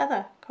surrounded by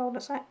other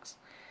cul-de-sacs.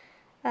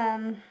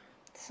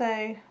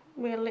 So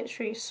we're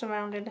literally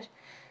surrounded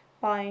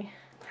by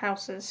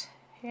houses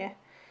here.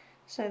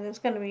 So there's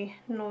going to be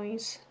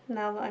noise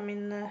now that I'm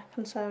in the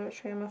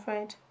conservatory, I'm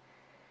afraid.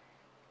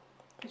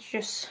 It's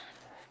just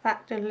the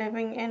fact of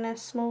living in a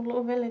small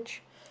little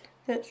village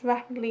that's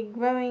rapidly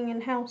growing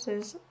in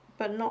houses,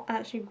 but not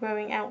actually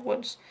growing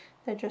outwards.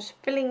 They're just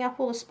filling up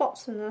all the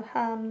spots in the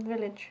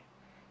village.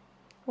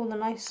 All the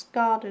nice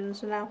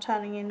gardens are now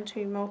turning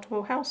into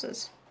multiple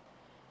houses,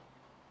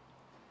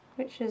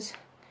 which is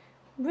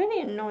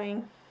really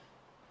annoying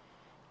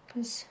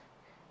because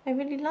I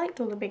really liked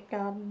all the big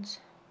gardens.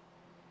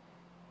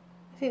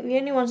 I think the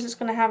only ones that's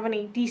going to have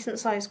any decent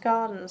sized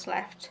gardens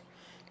left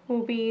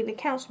will be the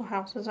council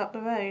houses up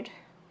the road,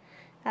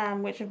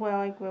 which is where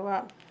I grew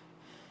up.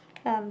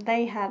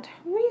 They had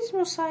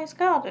reasonable sized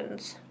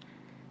gardens.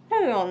 Don't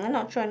get me wrong, they're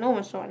not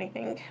ginormous or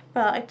anything,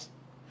 but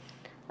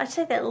I'd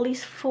say they're at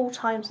least 4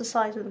 times the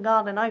size of the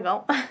garden I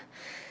got.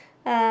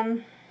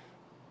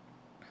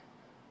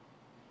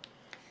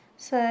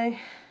 So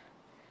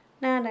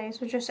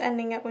nowadays we're just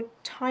ending up with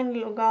tiny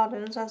little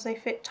gardens as they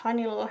fit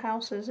tiny little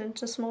houses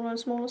into smaller and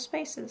smaller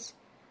spaces.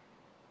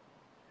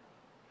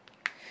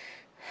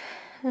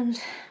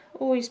 And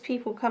all these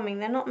people coming,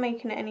 they're not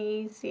making it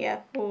any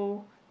easier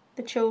for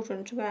the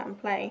children to go out and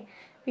play,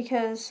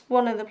 because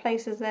one of the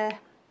places they're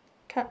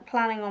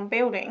planning on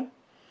building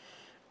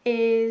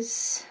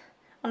is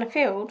on a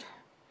field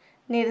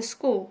near the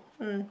school,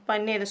 and by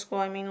near the school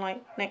I mean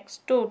like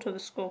next door to the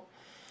school,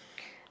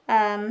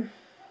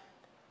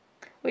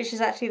 which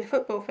is actually the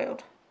football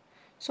field.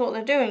 So what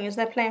they're doing is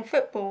they're playing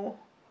football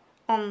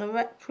on the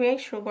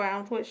recreational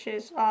ground, which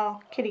is our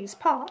kiddies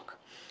park,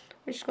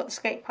 which has got the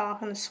skate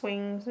park and the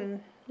swings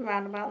and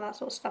roundabout, that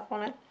sort of stuff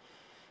on it.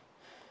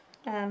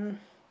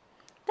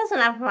 Doesn't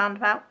have a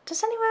roundabout.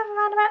 Does anyone have a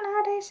roundabout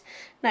nowadays?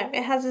 No,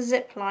 it has a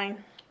zip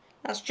line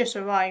that's just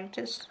arrived.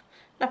 It's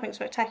nothing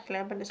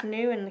spectacular, but it's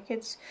new and the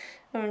kids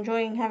are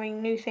enjoying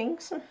having new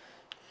things.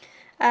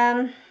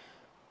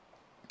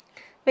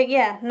 But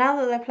yeah, now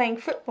that they're playing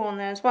football on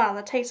there as well,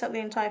 that takes up the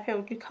entire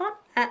field. You can't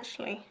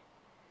actually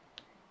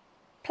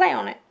play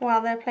on it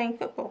while they're playing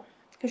football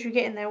because you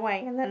get in their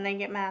way and then they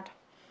get mad.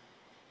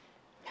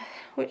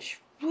 Which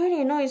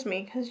really annoys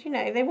me because, you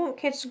know, they want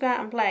kids to go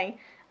out and play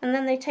and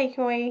then they take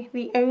away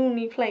the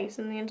only place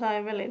in the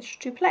entire village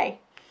to play.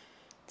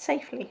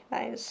 Safely,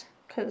 that is.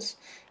 Because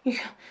you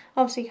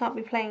obviously can't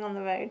be playing on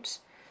the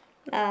roads.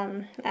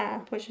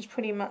 Which is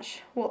pretty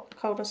much what the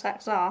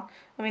cul-de-sacs are.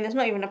 I mean, there's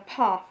not even a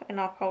path in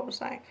our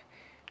cul-de-sac.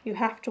 You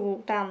have to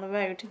walk down the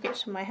road to get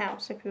to my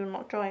house if you're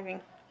not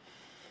driving.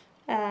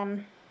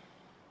 It's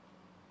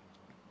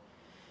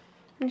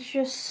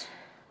just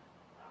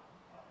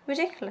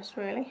ridiculous,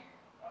 really.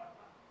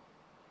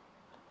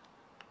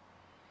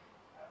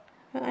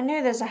 But I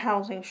know there's a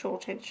housing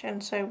shortage,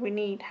 and so we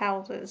need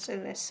houses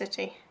in this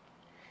city.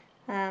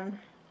 But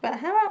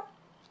how about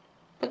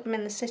put them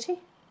in the city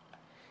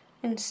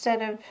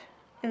instead of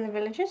in the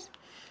villages,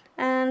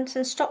 and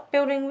stop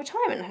building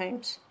retirement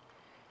homes?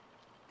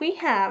 We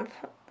have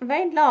a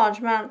very large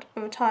amount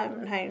of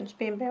retirement homes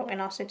being built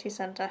in our city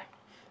centre.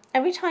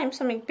 Every time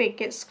something big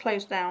gets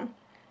closed down,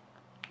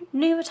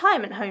 new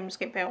retirement homes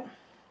get built.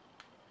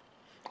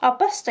 Our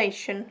bus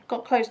station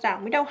got closed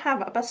down. We don't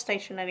have a bus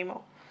station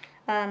anymore.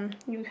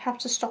 You have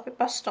to stop at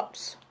bus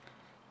stops.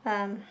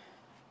 And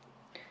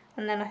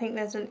then I think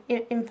there's an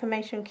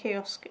information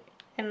kiosk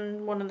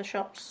in one of the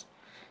shops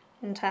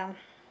in town.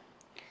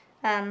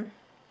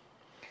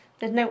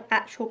 There's no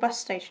actual bus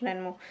station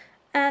anymore.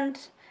 And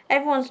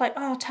everyone's like,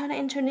 oh, turn it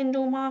into an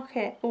indoor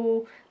market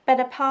or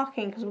better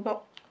parking, because we've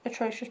got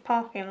atrocious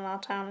parking in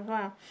our town as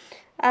well.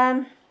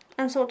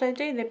 And so what they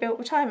do, they built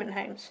retirement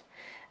homes.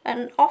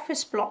 An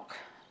office block,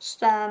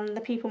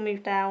 the people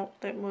moved out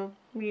that were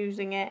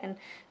using it, and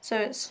so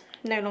it's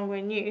no longer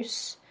in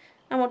use.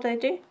 And what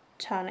do?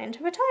 Turn it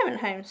into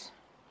retirement homes.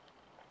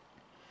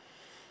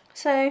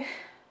 So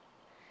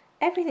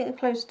everything that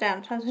closes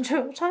down turns into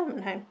a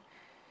retirement home,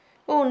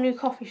 or a new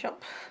coffee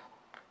shop,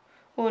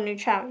 or a new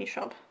charity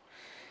shop.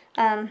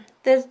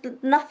 There's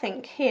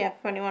nothing here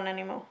for anyone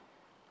anymore.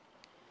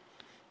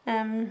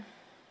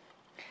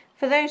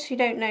 For those who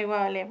don't know where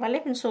I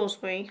live in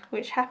Salisbury,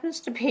 which happens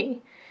to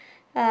be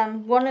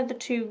one of the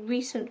 2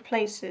 recent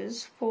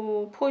places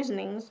for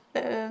poisonings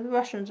that the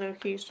Russians are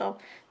accused of.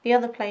 The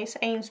other place,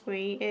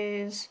 Amesbury,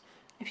 is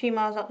a few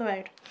miles up the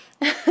road.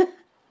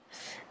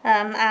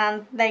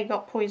 And they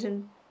got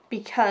poisoned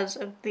because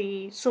of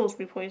the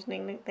Salisbury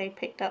poisoning. They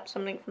picked up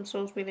something from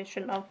Salisbury they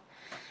shouldn't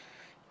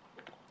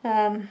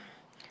have.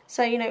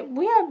 So, you know,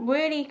 we are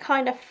really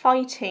kind of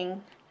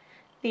fighting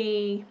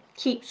the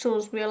Keep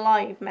Salisbury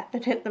Alive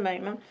method at the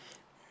moment.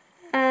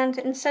 And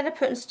instead of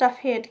putting stuff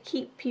here to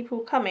keep people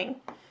coming,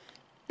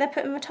 they're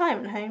putting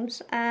retirement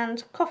homes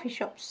and coffee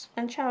shops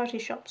and charity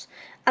shops.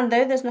 And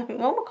though there's nothing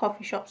wrong with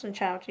coffee shops and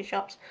charity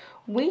shops,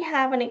 we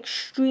have an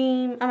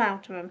extreme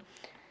amount of them.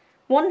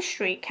 One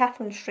street,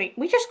 Catherine Street,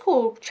 we just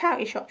call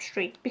Charity Shop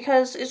Street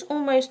because it's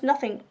almost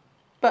nothing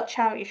but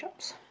charity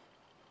shops.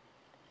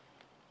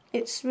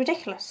 It's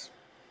ridiculous.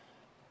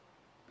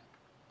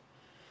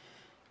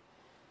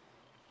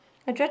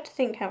 I dread to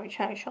think how many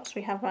charity shops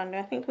we have around here.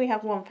 I think we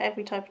have one for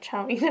every type of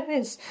charity there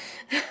is.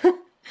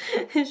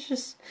 It's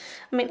just,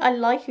 I mean, I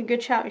like a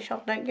good charity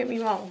shop, don't get me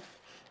wrong.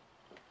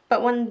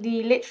 But when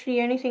the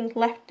literally only thing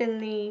left in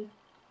the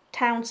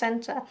town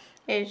centre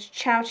is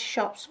charity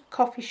shops,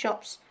 coffee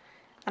shops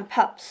and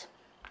pubs,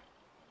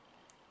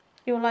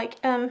 you're like,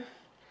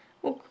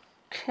 well,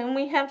 can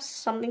we have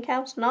something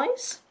else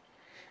nice?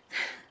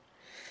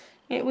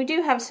 Yeah, we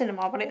do have a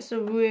cinema, but it's a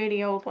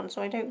really old one,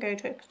 so I don't go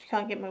to it because you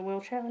can't get my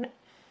wheelchair in it.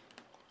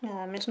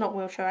 It's not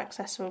wheelchair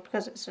accessible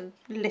because it's a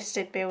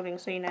listed building,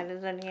 so you know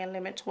there's only a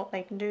limit to what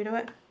they can do to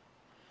it.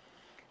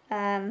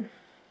 I've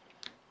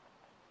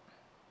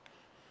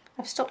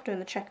stopped doing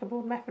the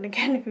checkerboard method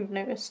again, if you've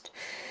noticed.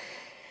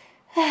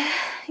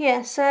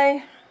 Yeah,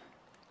 so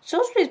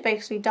Salisbury is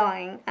basically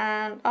dying,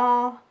 and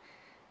our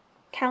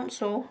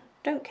council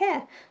don't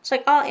care. It's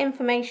like our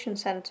information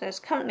centre is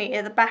currently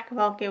at the back of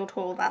our guild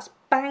hall. That's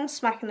bang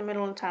smack in the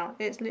middle of town.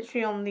 It's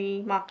literally on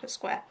the market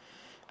square,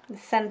 the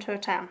centre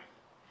of town.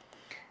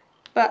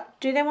 But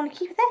do they want to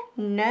keep it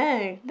there?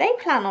 No. They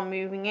plan on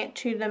moving it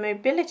to the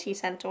mobility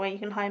centre where you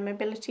can hire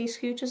mobility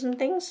scooters and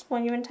things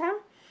when you're in town.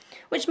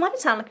 Which might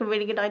sound like a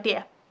really good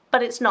idea,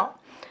 but it's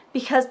not.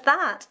 Because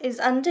that is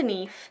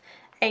underneath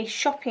a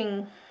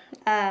shopping,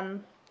 a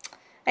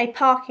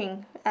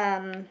parking,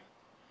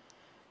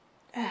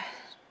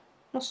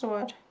 what's the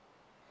word?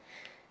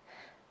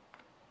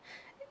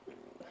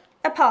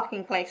 A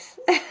parking place.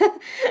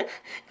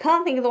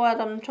 Can't think of the word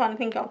I'm trying to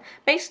think of.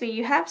 Basically,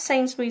 you have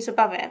Sainsbury's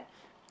above it.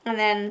 And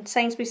then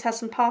Sainsbury's has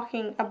some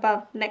parking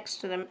above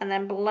next to them, and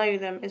then below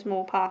them is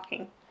more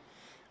parking.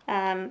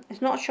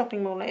 It's not a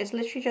shopping mall, it's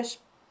literally just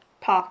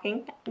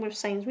parking with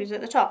Sainsbury's at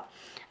the top.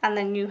 And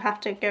then you have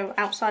to go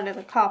outside of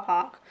the car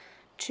park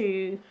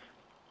to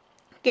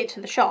get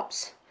to the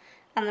shops.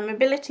 And the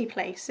mobility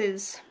place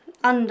is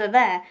under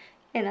there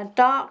in a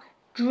dark,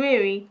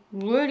 dreary,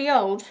 really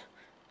old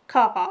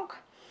car park.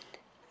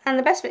 And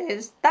the best bit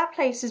is that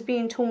place is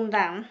being torn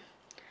down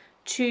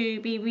to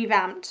be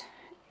revamped.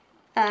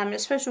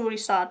 It's supposed to already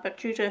start, but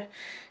due to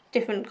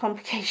different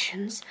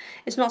complications,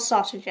 it's not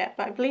started yet,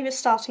 but I believe it's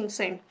starting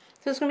soon.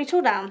 So it's going to be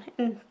torn down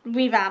and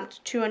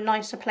revamped to a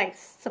nicer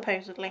place,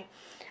 supposedly.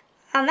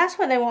 And that's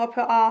where they want to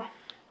put our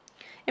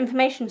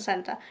information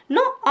centre.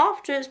 Not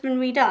after it's been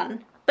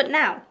redone, but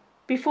now,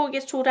 before it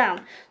gets torn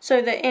down.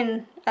 So that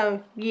in a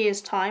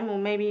year's time, or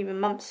maybe even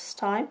months'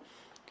 time,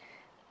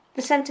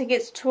 the centre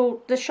gets torn,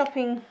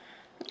 the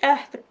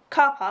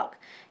car park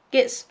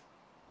gets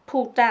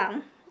pulled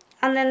down,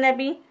 and then there'll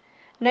be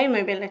no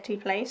mobility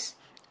place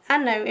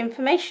and no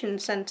information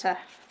centre.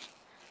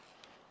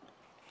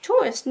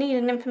 Tourists need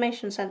an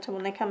information centre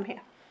when they come here.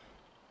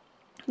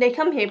 They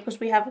come here because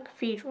we have a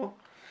cathedral,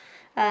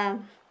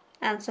 and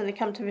so they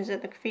come to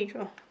visit the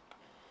cathedral.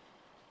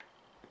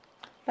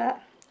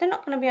 But they're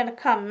not going to be able to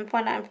come and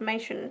find out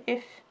information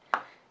if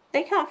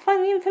they can't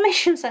find the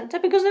information centre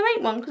because there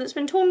ain't one because it's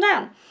been torn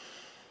down.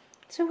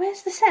 So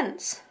where's the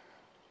sense?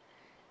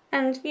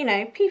 And, you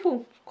know,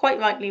 people quite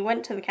rightly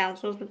went to the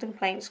councils with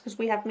complaints because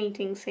we have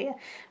meetings here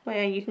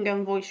where you can go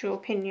and voice your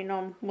opinion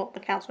on what the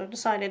council have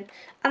decided.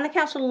 And the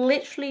council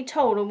literally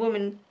told a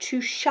woman to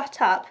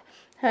shut up.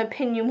 Her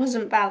opinion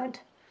wasn't valid.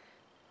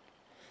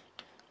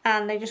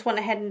 And they just went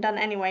ahead and done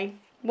it anyway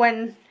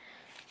when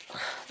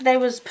there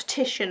was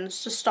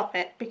petitions to stop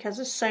it because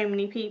there's so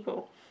many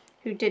people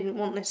who didn't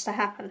want this to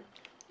happen.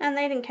 And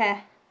they didn't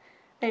care.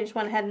 They just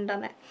went ahead and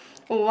done it.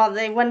 Or rather,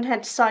 they went ahead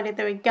and decided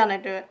they were gonna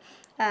do it.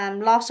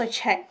 Last I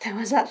checked, there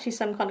was actually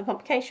some kind of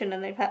complication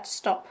and they've had to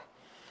stop,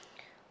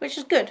 which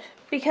is good,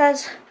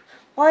 because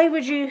why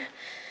would you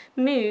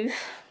move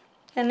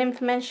an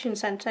information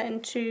centre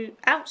into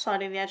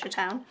outside of the edge of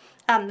town,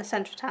 the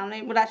centre of town,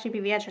 it would actually be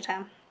the edge of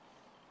town,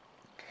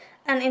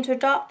 and into a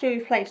dark, dreary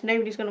place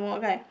nobody's going to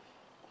want to go.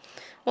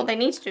 What they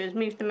need to do is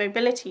move the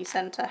mobility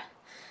centre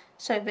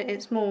so that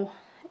it's more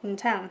in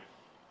town.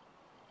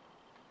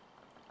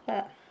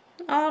 But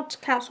our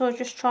council are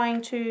just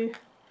trying to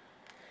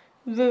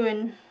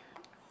ruin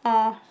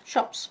our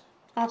shops,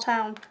 our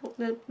town.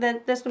 There's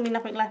going to be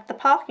nothing left. The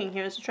parking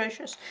here is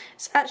atrocious.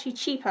 It's actually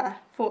cheaper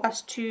for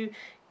us to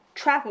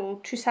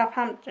travel to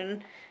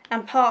Southampton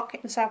and park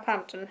in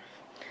Southampton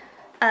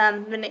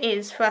than it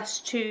is for us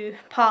to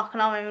park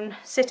in our own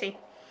city.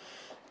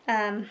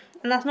 And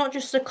that's not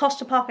just the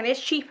cost of parking,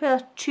 it's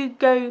cheaper to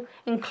go,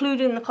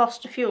 including the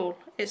cost of fuel,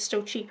 it's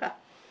still cheaper.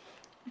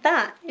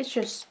 That is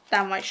just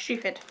downright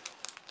stupid.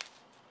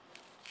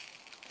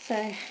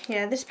 So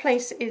yeah, this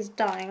place is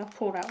dying. I've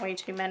poured out way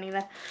too many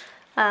there.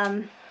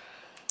 And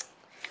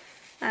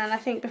I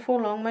think before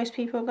long most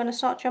people are going to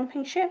start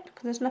jumping ship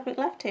because there's nothing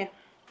left here.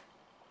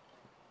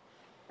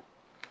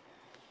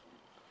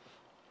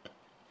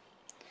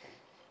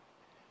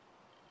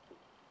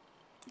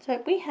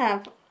 So we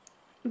have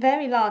a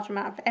very large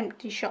amount of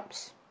empty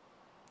shops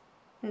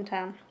in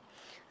town.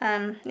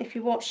 If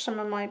you watch some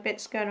of my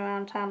bits going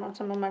around town on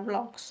some of my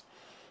vlogs,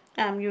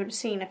 you would have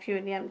seen a few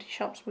of the empty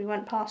shops. We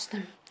went past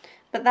them.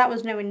 But that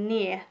was nowhere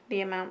near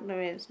the amount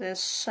there is. There's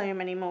so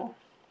many more.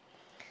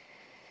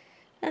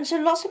 And so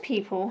lots of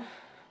people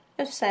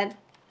have said,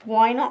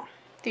 why not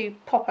do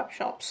pop-up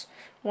shops?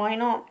 Why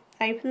not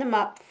open them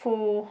up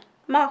for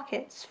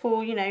markets,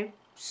 for, you know,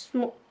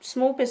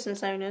 small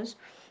business owners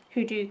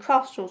who do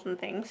craft stores and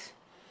things,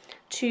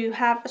 to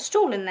have a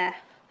stall in there.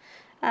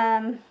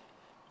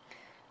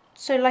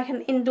 So like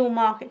an indoor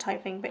market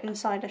type thing, but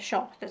inside a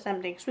shop that's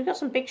empty. Because we've got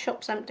some big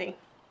shops empty.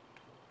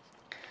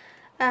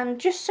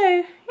 Just so,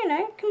 you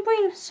know, can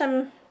bring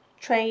some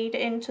trade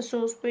into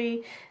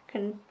Salisbury,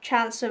 can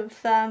chance of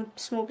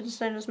small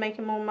business owners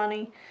making more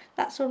money,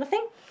 that sort of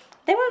thing.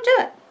 They won't do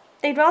it.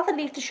 They'd rather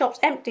leave the shops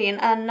empty and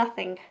earn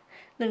nothing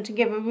than to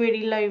give a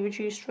really low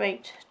reduced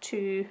rate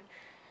to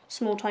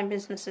small time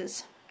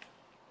businesses.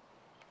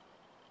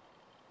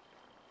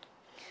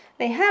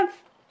 They have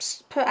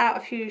put out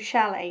a few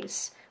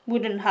chalets,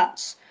 wooden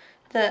huts,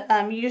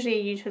 that usually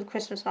are used for the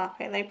Christmas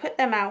market. They put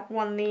them out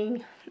when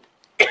the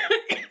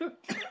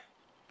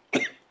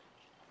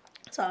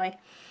sorry.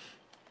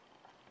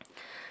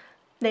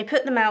 They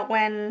put them out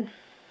when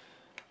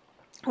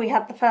we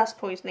had the first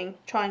poisoning,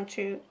 trying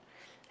to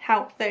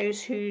help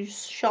those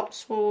whose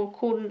shops were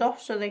cordoned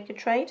off so they could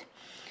trade.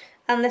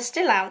 And they're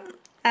still out,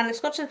 and it's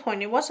got to the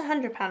point, it was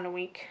 £100 a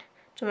week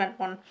to rent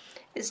one.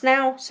 It's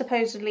now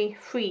supposedly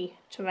free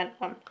to rent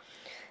one.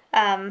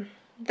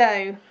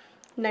 Though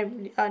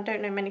I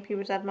don't know many people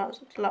have had much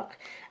luck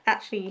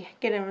actually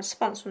getting a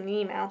response from the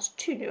emails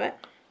to do it.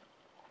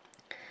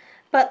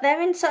 But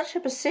they're in such a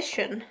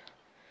position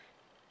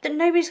that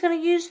nobody's going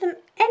to use them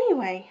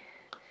anyway.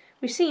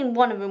 We've seen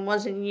one of them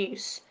was in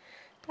use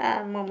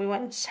when we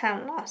went to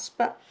town last,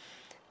 but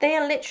they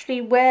are literally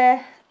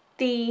where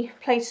the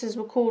places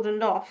were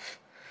cordoned off.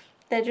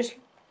 They're just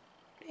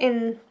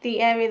in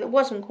the area that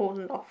wasn't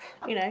cordoned off,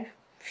 you know,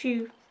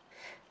 few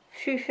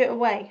feet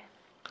away.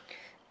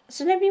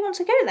 So nobody wants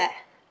to go there.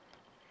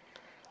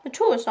 The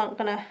tourists aren't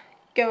going to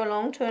go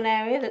along to an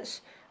area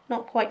that's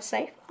not quite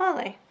safe, are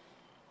they?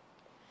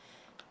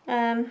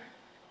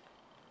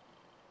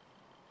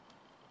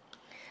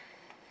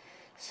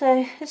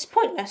 So it's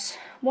pointless.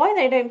 Why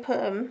they don't put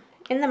them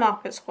in the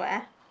market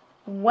square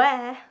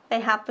where they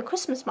have the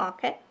Christmas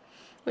market,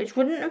 which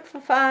wouldn't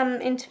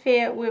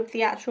interfere with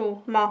the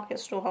actual market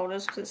stall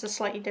holders because it's a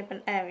slightly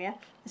different area.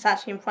 It's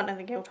actually in front of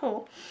the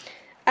Guildhall.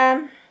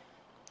 That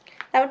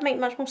would make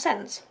much more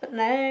sense. But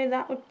no,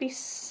 that would be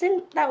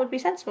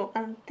sensible,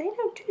 and they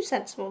don't do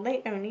sensible.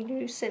 They only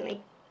do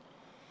silly.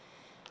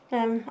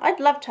 I'd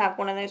love to have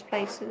one of those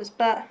places,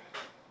 but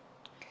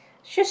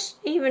it's just,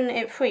 even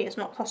if free, it's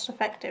not cost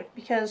effective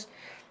because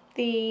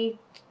the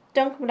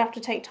Duncan would have to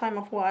take time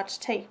off work to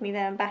take me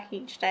there and back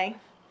each day.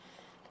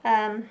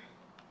 And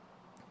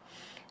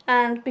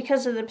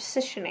because of the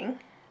positioning,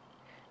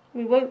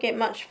 we won't get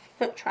much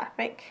foot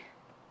traffic,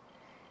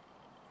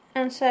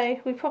 and so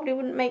we probably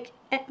wouldn't make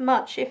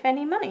much, if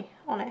any, money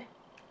on it.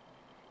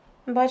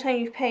 And by the time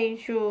you've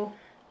paid your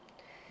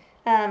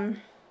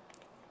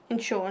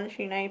insurance,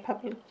 you know, your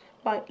public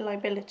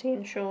liability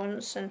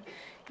insurance, and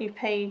you've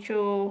paid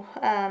your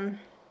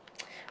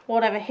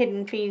whatever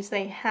hidden fees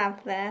they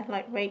have there,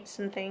 like rates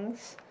and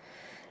things,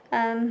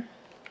 you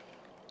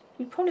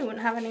probably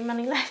wouldn't have any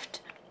money left.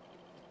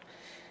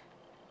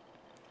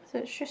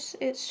 So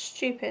it's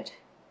stupid.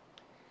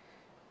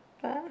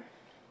 But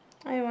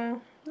oh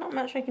well, not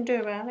much I can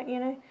do about it, you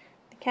know.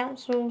 The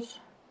councils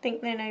think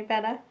they know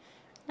better,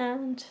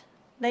 and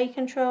they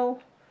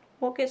control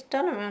what gets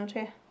done around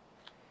here.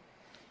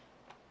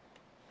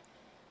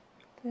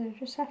 So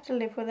just have to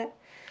live with it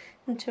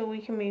until we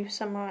can move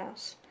somewhere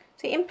else.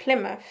 See, in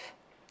Plymouth,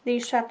 they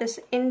used to have this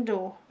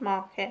indoor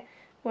market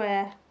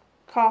where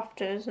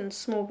crafters and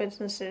small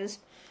businesses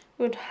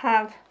would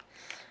have,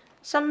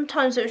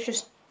 sometimes it was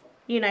just,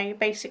 you know, your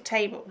basic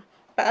table,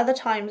 but other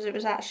times it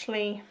was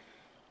actually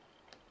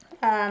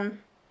a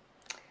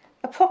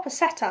proper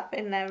setup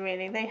in there,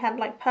 really. They had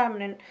like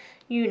permanent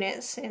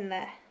units in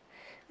there,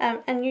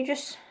 and you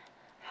just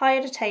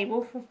hired a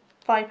table for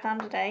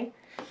 £5 a day,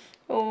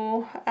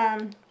 or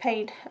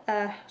paid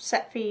a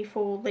set fee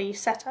for the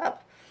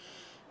setup,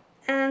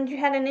 and you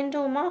had an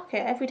indoor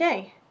market every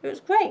day. It was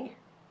great.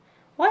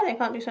 Why they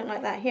can't do something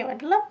like that here,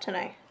 I'd love to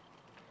know.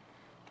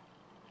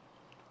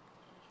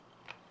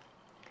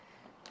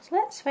 So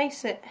let's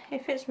face it,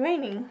 if it's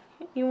raining,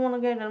 you want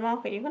to go to the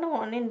market, you're going to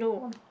want an indoor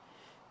one.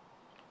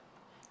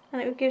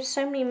 And it would give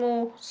so many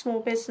more small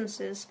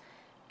businesses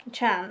a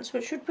chance,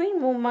 which would bring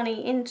more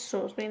money into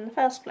Salisbury in the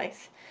first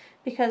place.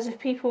 Because if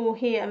people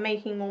here are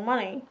making more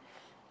money,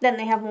 then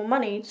they have more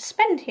money to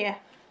spend here.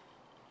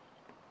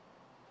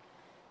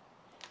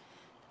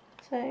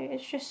 So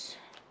it's just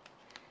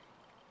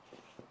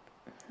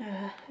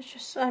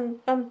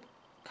I'm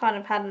kind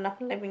of had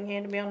enough of living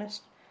here, to be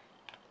honest.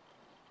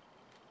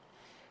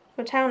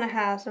 For a town that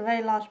has a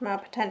very large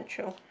amount of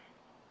potential,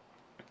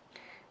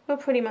 we're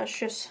pretty much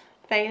just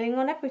failing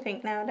on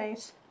everything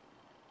nowadays.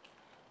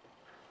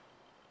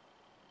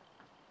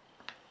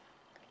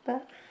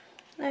 But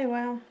oh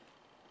well,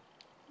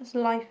 there's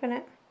life in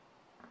it.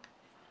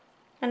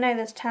 I know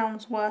there's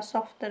towns worse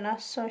off than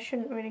us, so I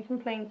shouldn't really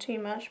complain too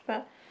much,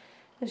 but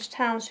those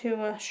towns who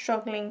were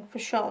struggling for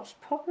shops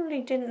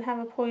probably didn't have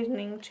a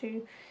poisoning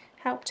to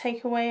help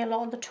take away a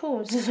lot of the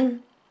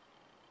tourism.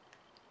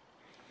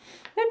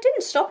 It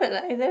didn't stop it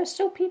though. There were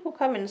still people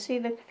coming to see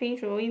the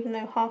cathedral, even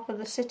though half of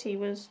the city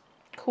was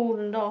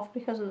cordoned off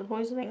because of the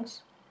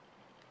poisonings.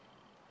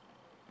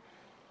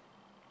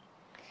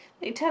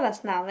 They tell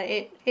us now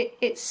that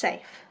it's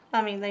safe.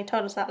 I mean, they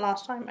told us that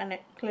last time, and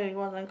it clearly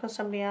wasn't, because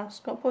somebody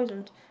else got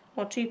poisoned.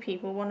 Or 2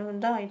 people, one of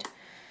them died.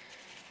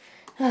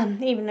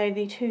 Even though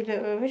the 2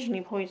 that were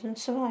originally poisoned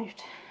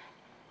survived.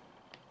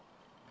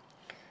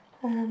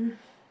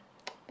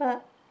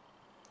 But,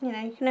 you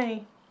know, you can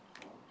only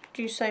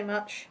do so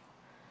much.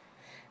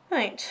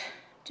 Right,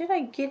 did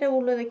I get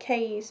all of the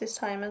K's this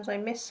time, as I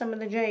missed some of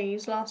the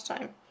J's last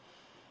time?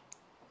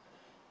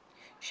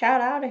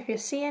 Shout out if you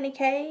see any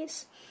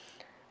K's.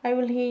 I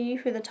will hear you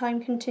for the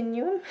time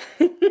continuum.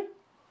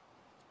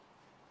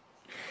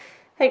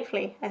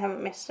 Hopefully I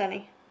haven't missed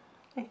any.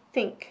 I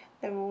think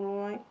they're all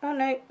alright. Oh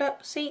no,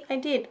 look, see, I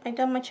did. I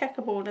done my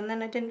checkerboard and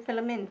then I didn't fill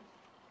them in.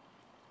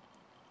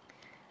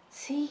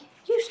 See,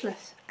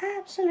 useless.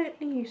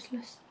 Absolutely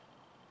useless.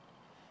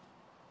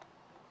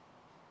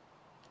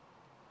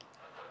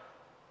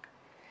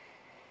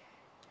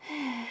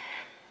 I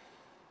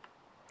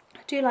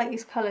do like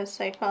these colours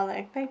so far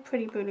though. Very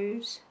pretty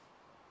blues.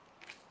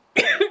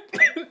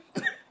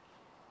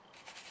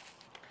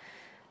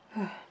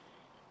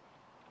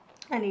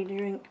 I need a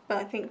drink, but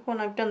I think when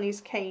I've done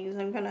these K's,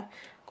 I'm going to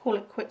call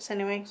it quits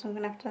anyway, because I'm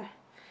going to have to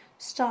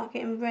start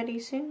getting ready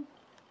soon.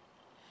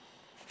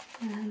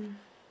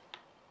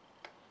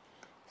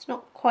 It's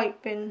not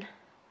quite been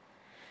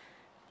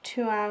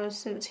 2 hours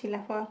since he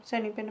left work. It's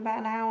only been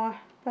about an hour,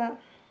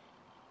 but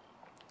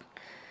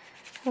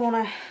I want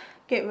to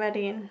get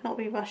ready and not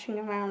be rushing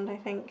around, I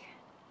think.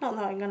 Not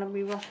that I'm going to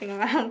be rushing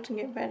around to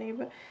get ready,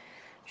 but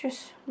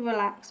just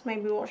relax,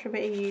 maybe watch a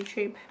bit of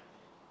YouTube.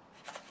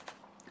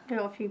 I've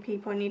got a few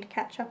people I need to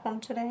catch up on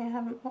today I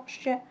haven't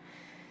watched yet.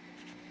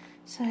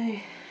 So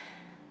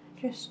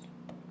just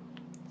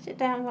sit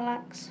down,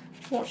 relax,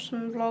 watch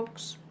some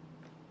vlogs.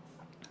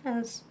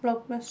 As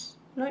Vlogust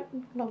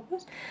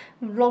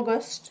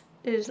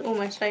is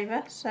almost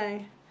over, so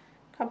a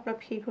couple of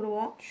people to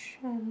watch,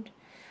 and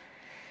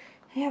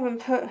I haven't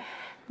put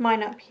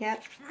mine up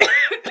yet.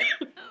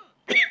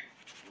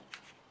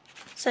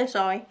 So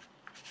sorry.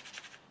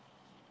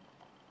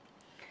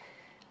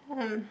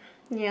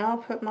 Yeah, I'll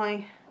put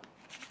my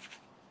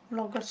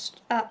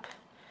Vlogust up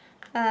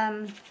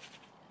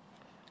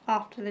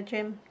after the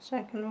gym, so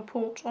I can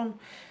report on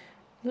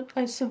that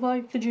I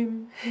survived the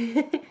gym.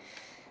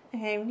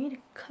 Okay, we need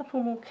a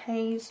couple more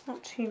K's,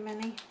 not too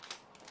many.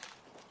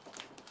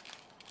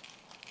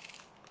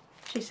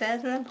 She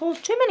says, and then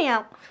pulls too many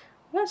out.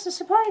 What's the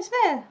surprise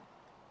there?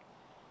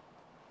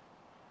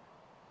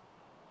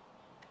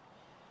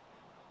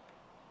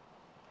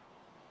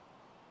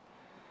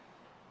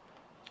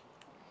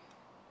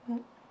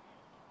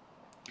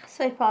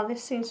 So far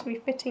this seems to be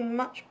fitting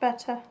much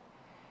better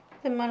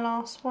than my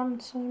last one,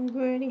 so I'm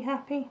really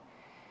happy.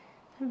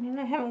 I mean,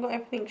 I haven't got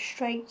everything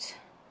straight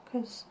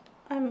because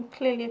I'm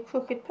clearly a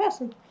crooked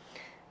person,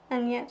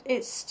 and yet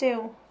it's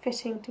still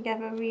fitting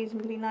together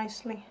reasonably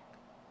nicely.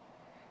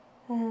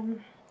 So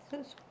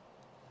it's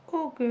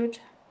all good.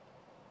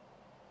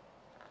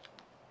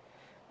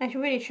 I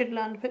really should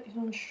learn to put these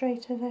on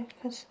straighter though,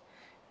 because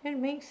it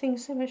makes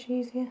things so much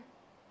easier.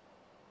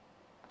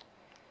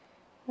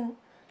 But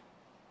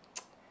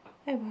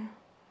oh well.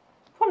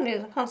 The problem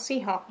is I can't see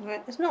half of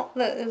it. It's not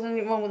that there's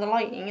anything wrong with the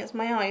lighting, it's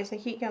my eyes, they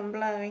keep going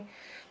blurry.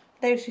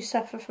 those who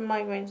suffer from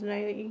migraines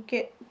know that you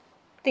get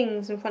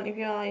things in front of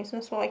your eyes.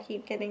 That's what I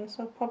keep getting,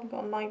 so I've probably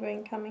got a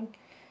migraine coming,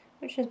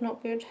 which is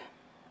not good.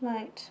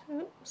 Right,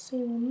 see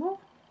one more.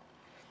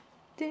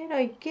 Did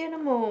I get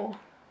them all?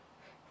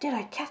 Did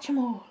I catch them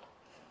all?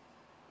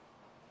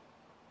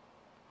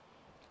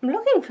 I'm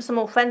looking for some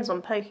more friends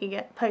on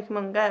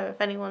Pokemon Go,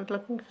 if anyone's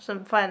looking for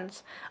some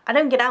friends. I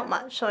don't get out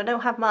much, so I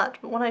don't have much,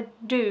 but when I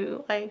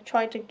do, I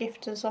try to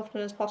gift as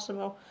often as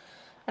possible.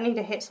 I need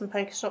to hit some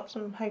Pokestops.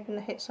 I'm hoping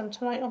to hit some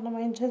tonight on the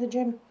way into the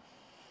gym.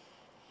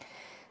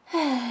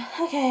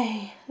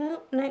 Okay,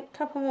 oh, no,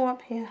 couple more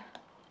up here.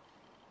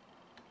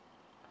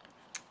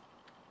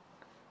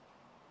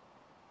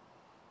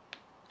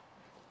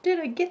 Did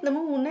I get them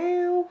all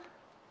now?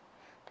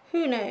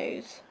 Who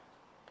knows?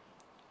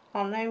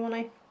 I'll know when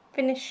I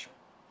finish.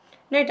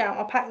 No doubt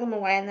I'll pack them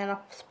away and then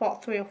I'll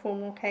spot 3 or 4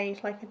 more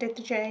Ks like I did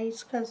the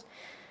Js, because,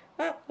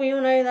 well, we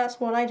all know that's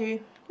what I do.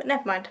 But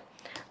never mind.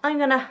 I'm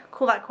gonna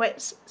call that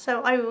quits,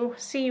 so I will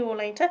see you all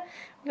later.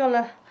 We got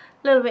a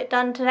little bit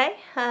done today.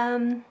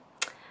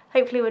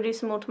 Hopefully we'll do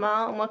some more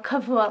tomorrow and we'll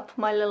cover up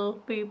my little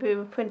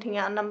boo-boo of printing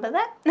out a number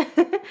there.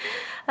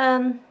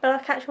 But I'll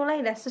catch you all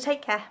later, so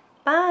take care.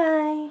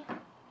 Bye!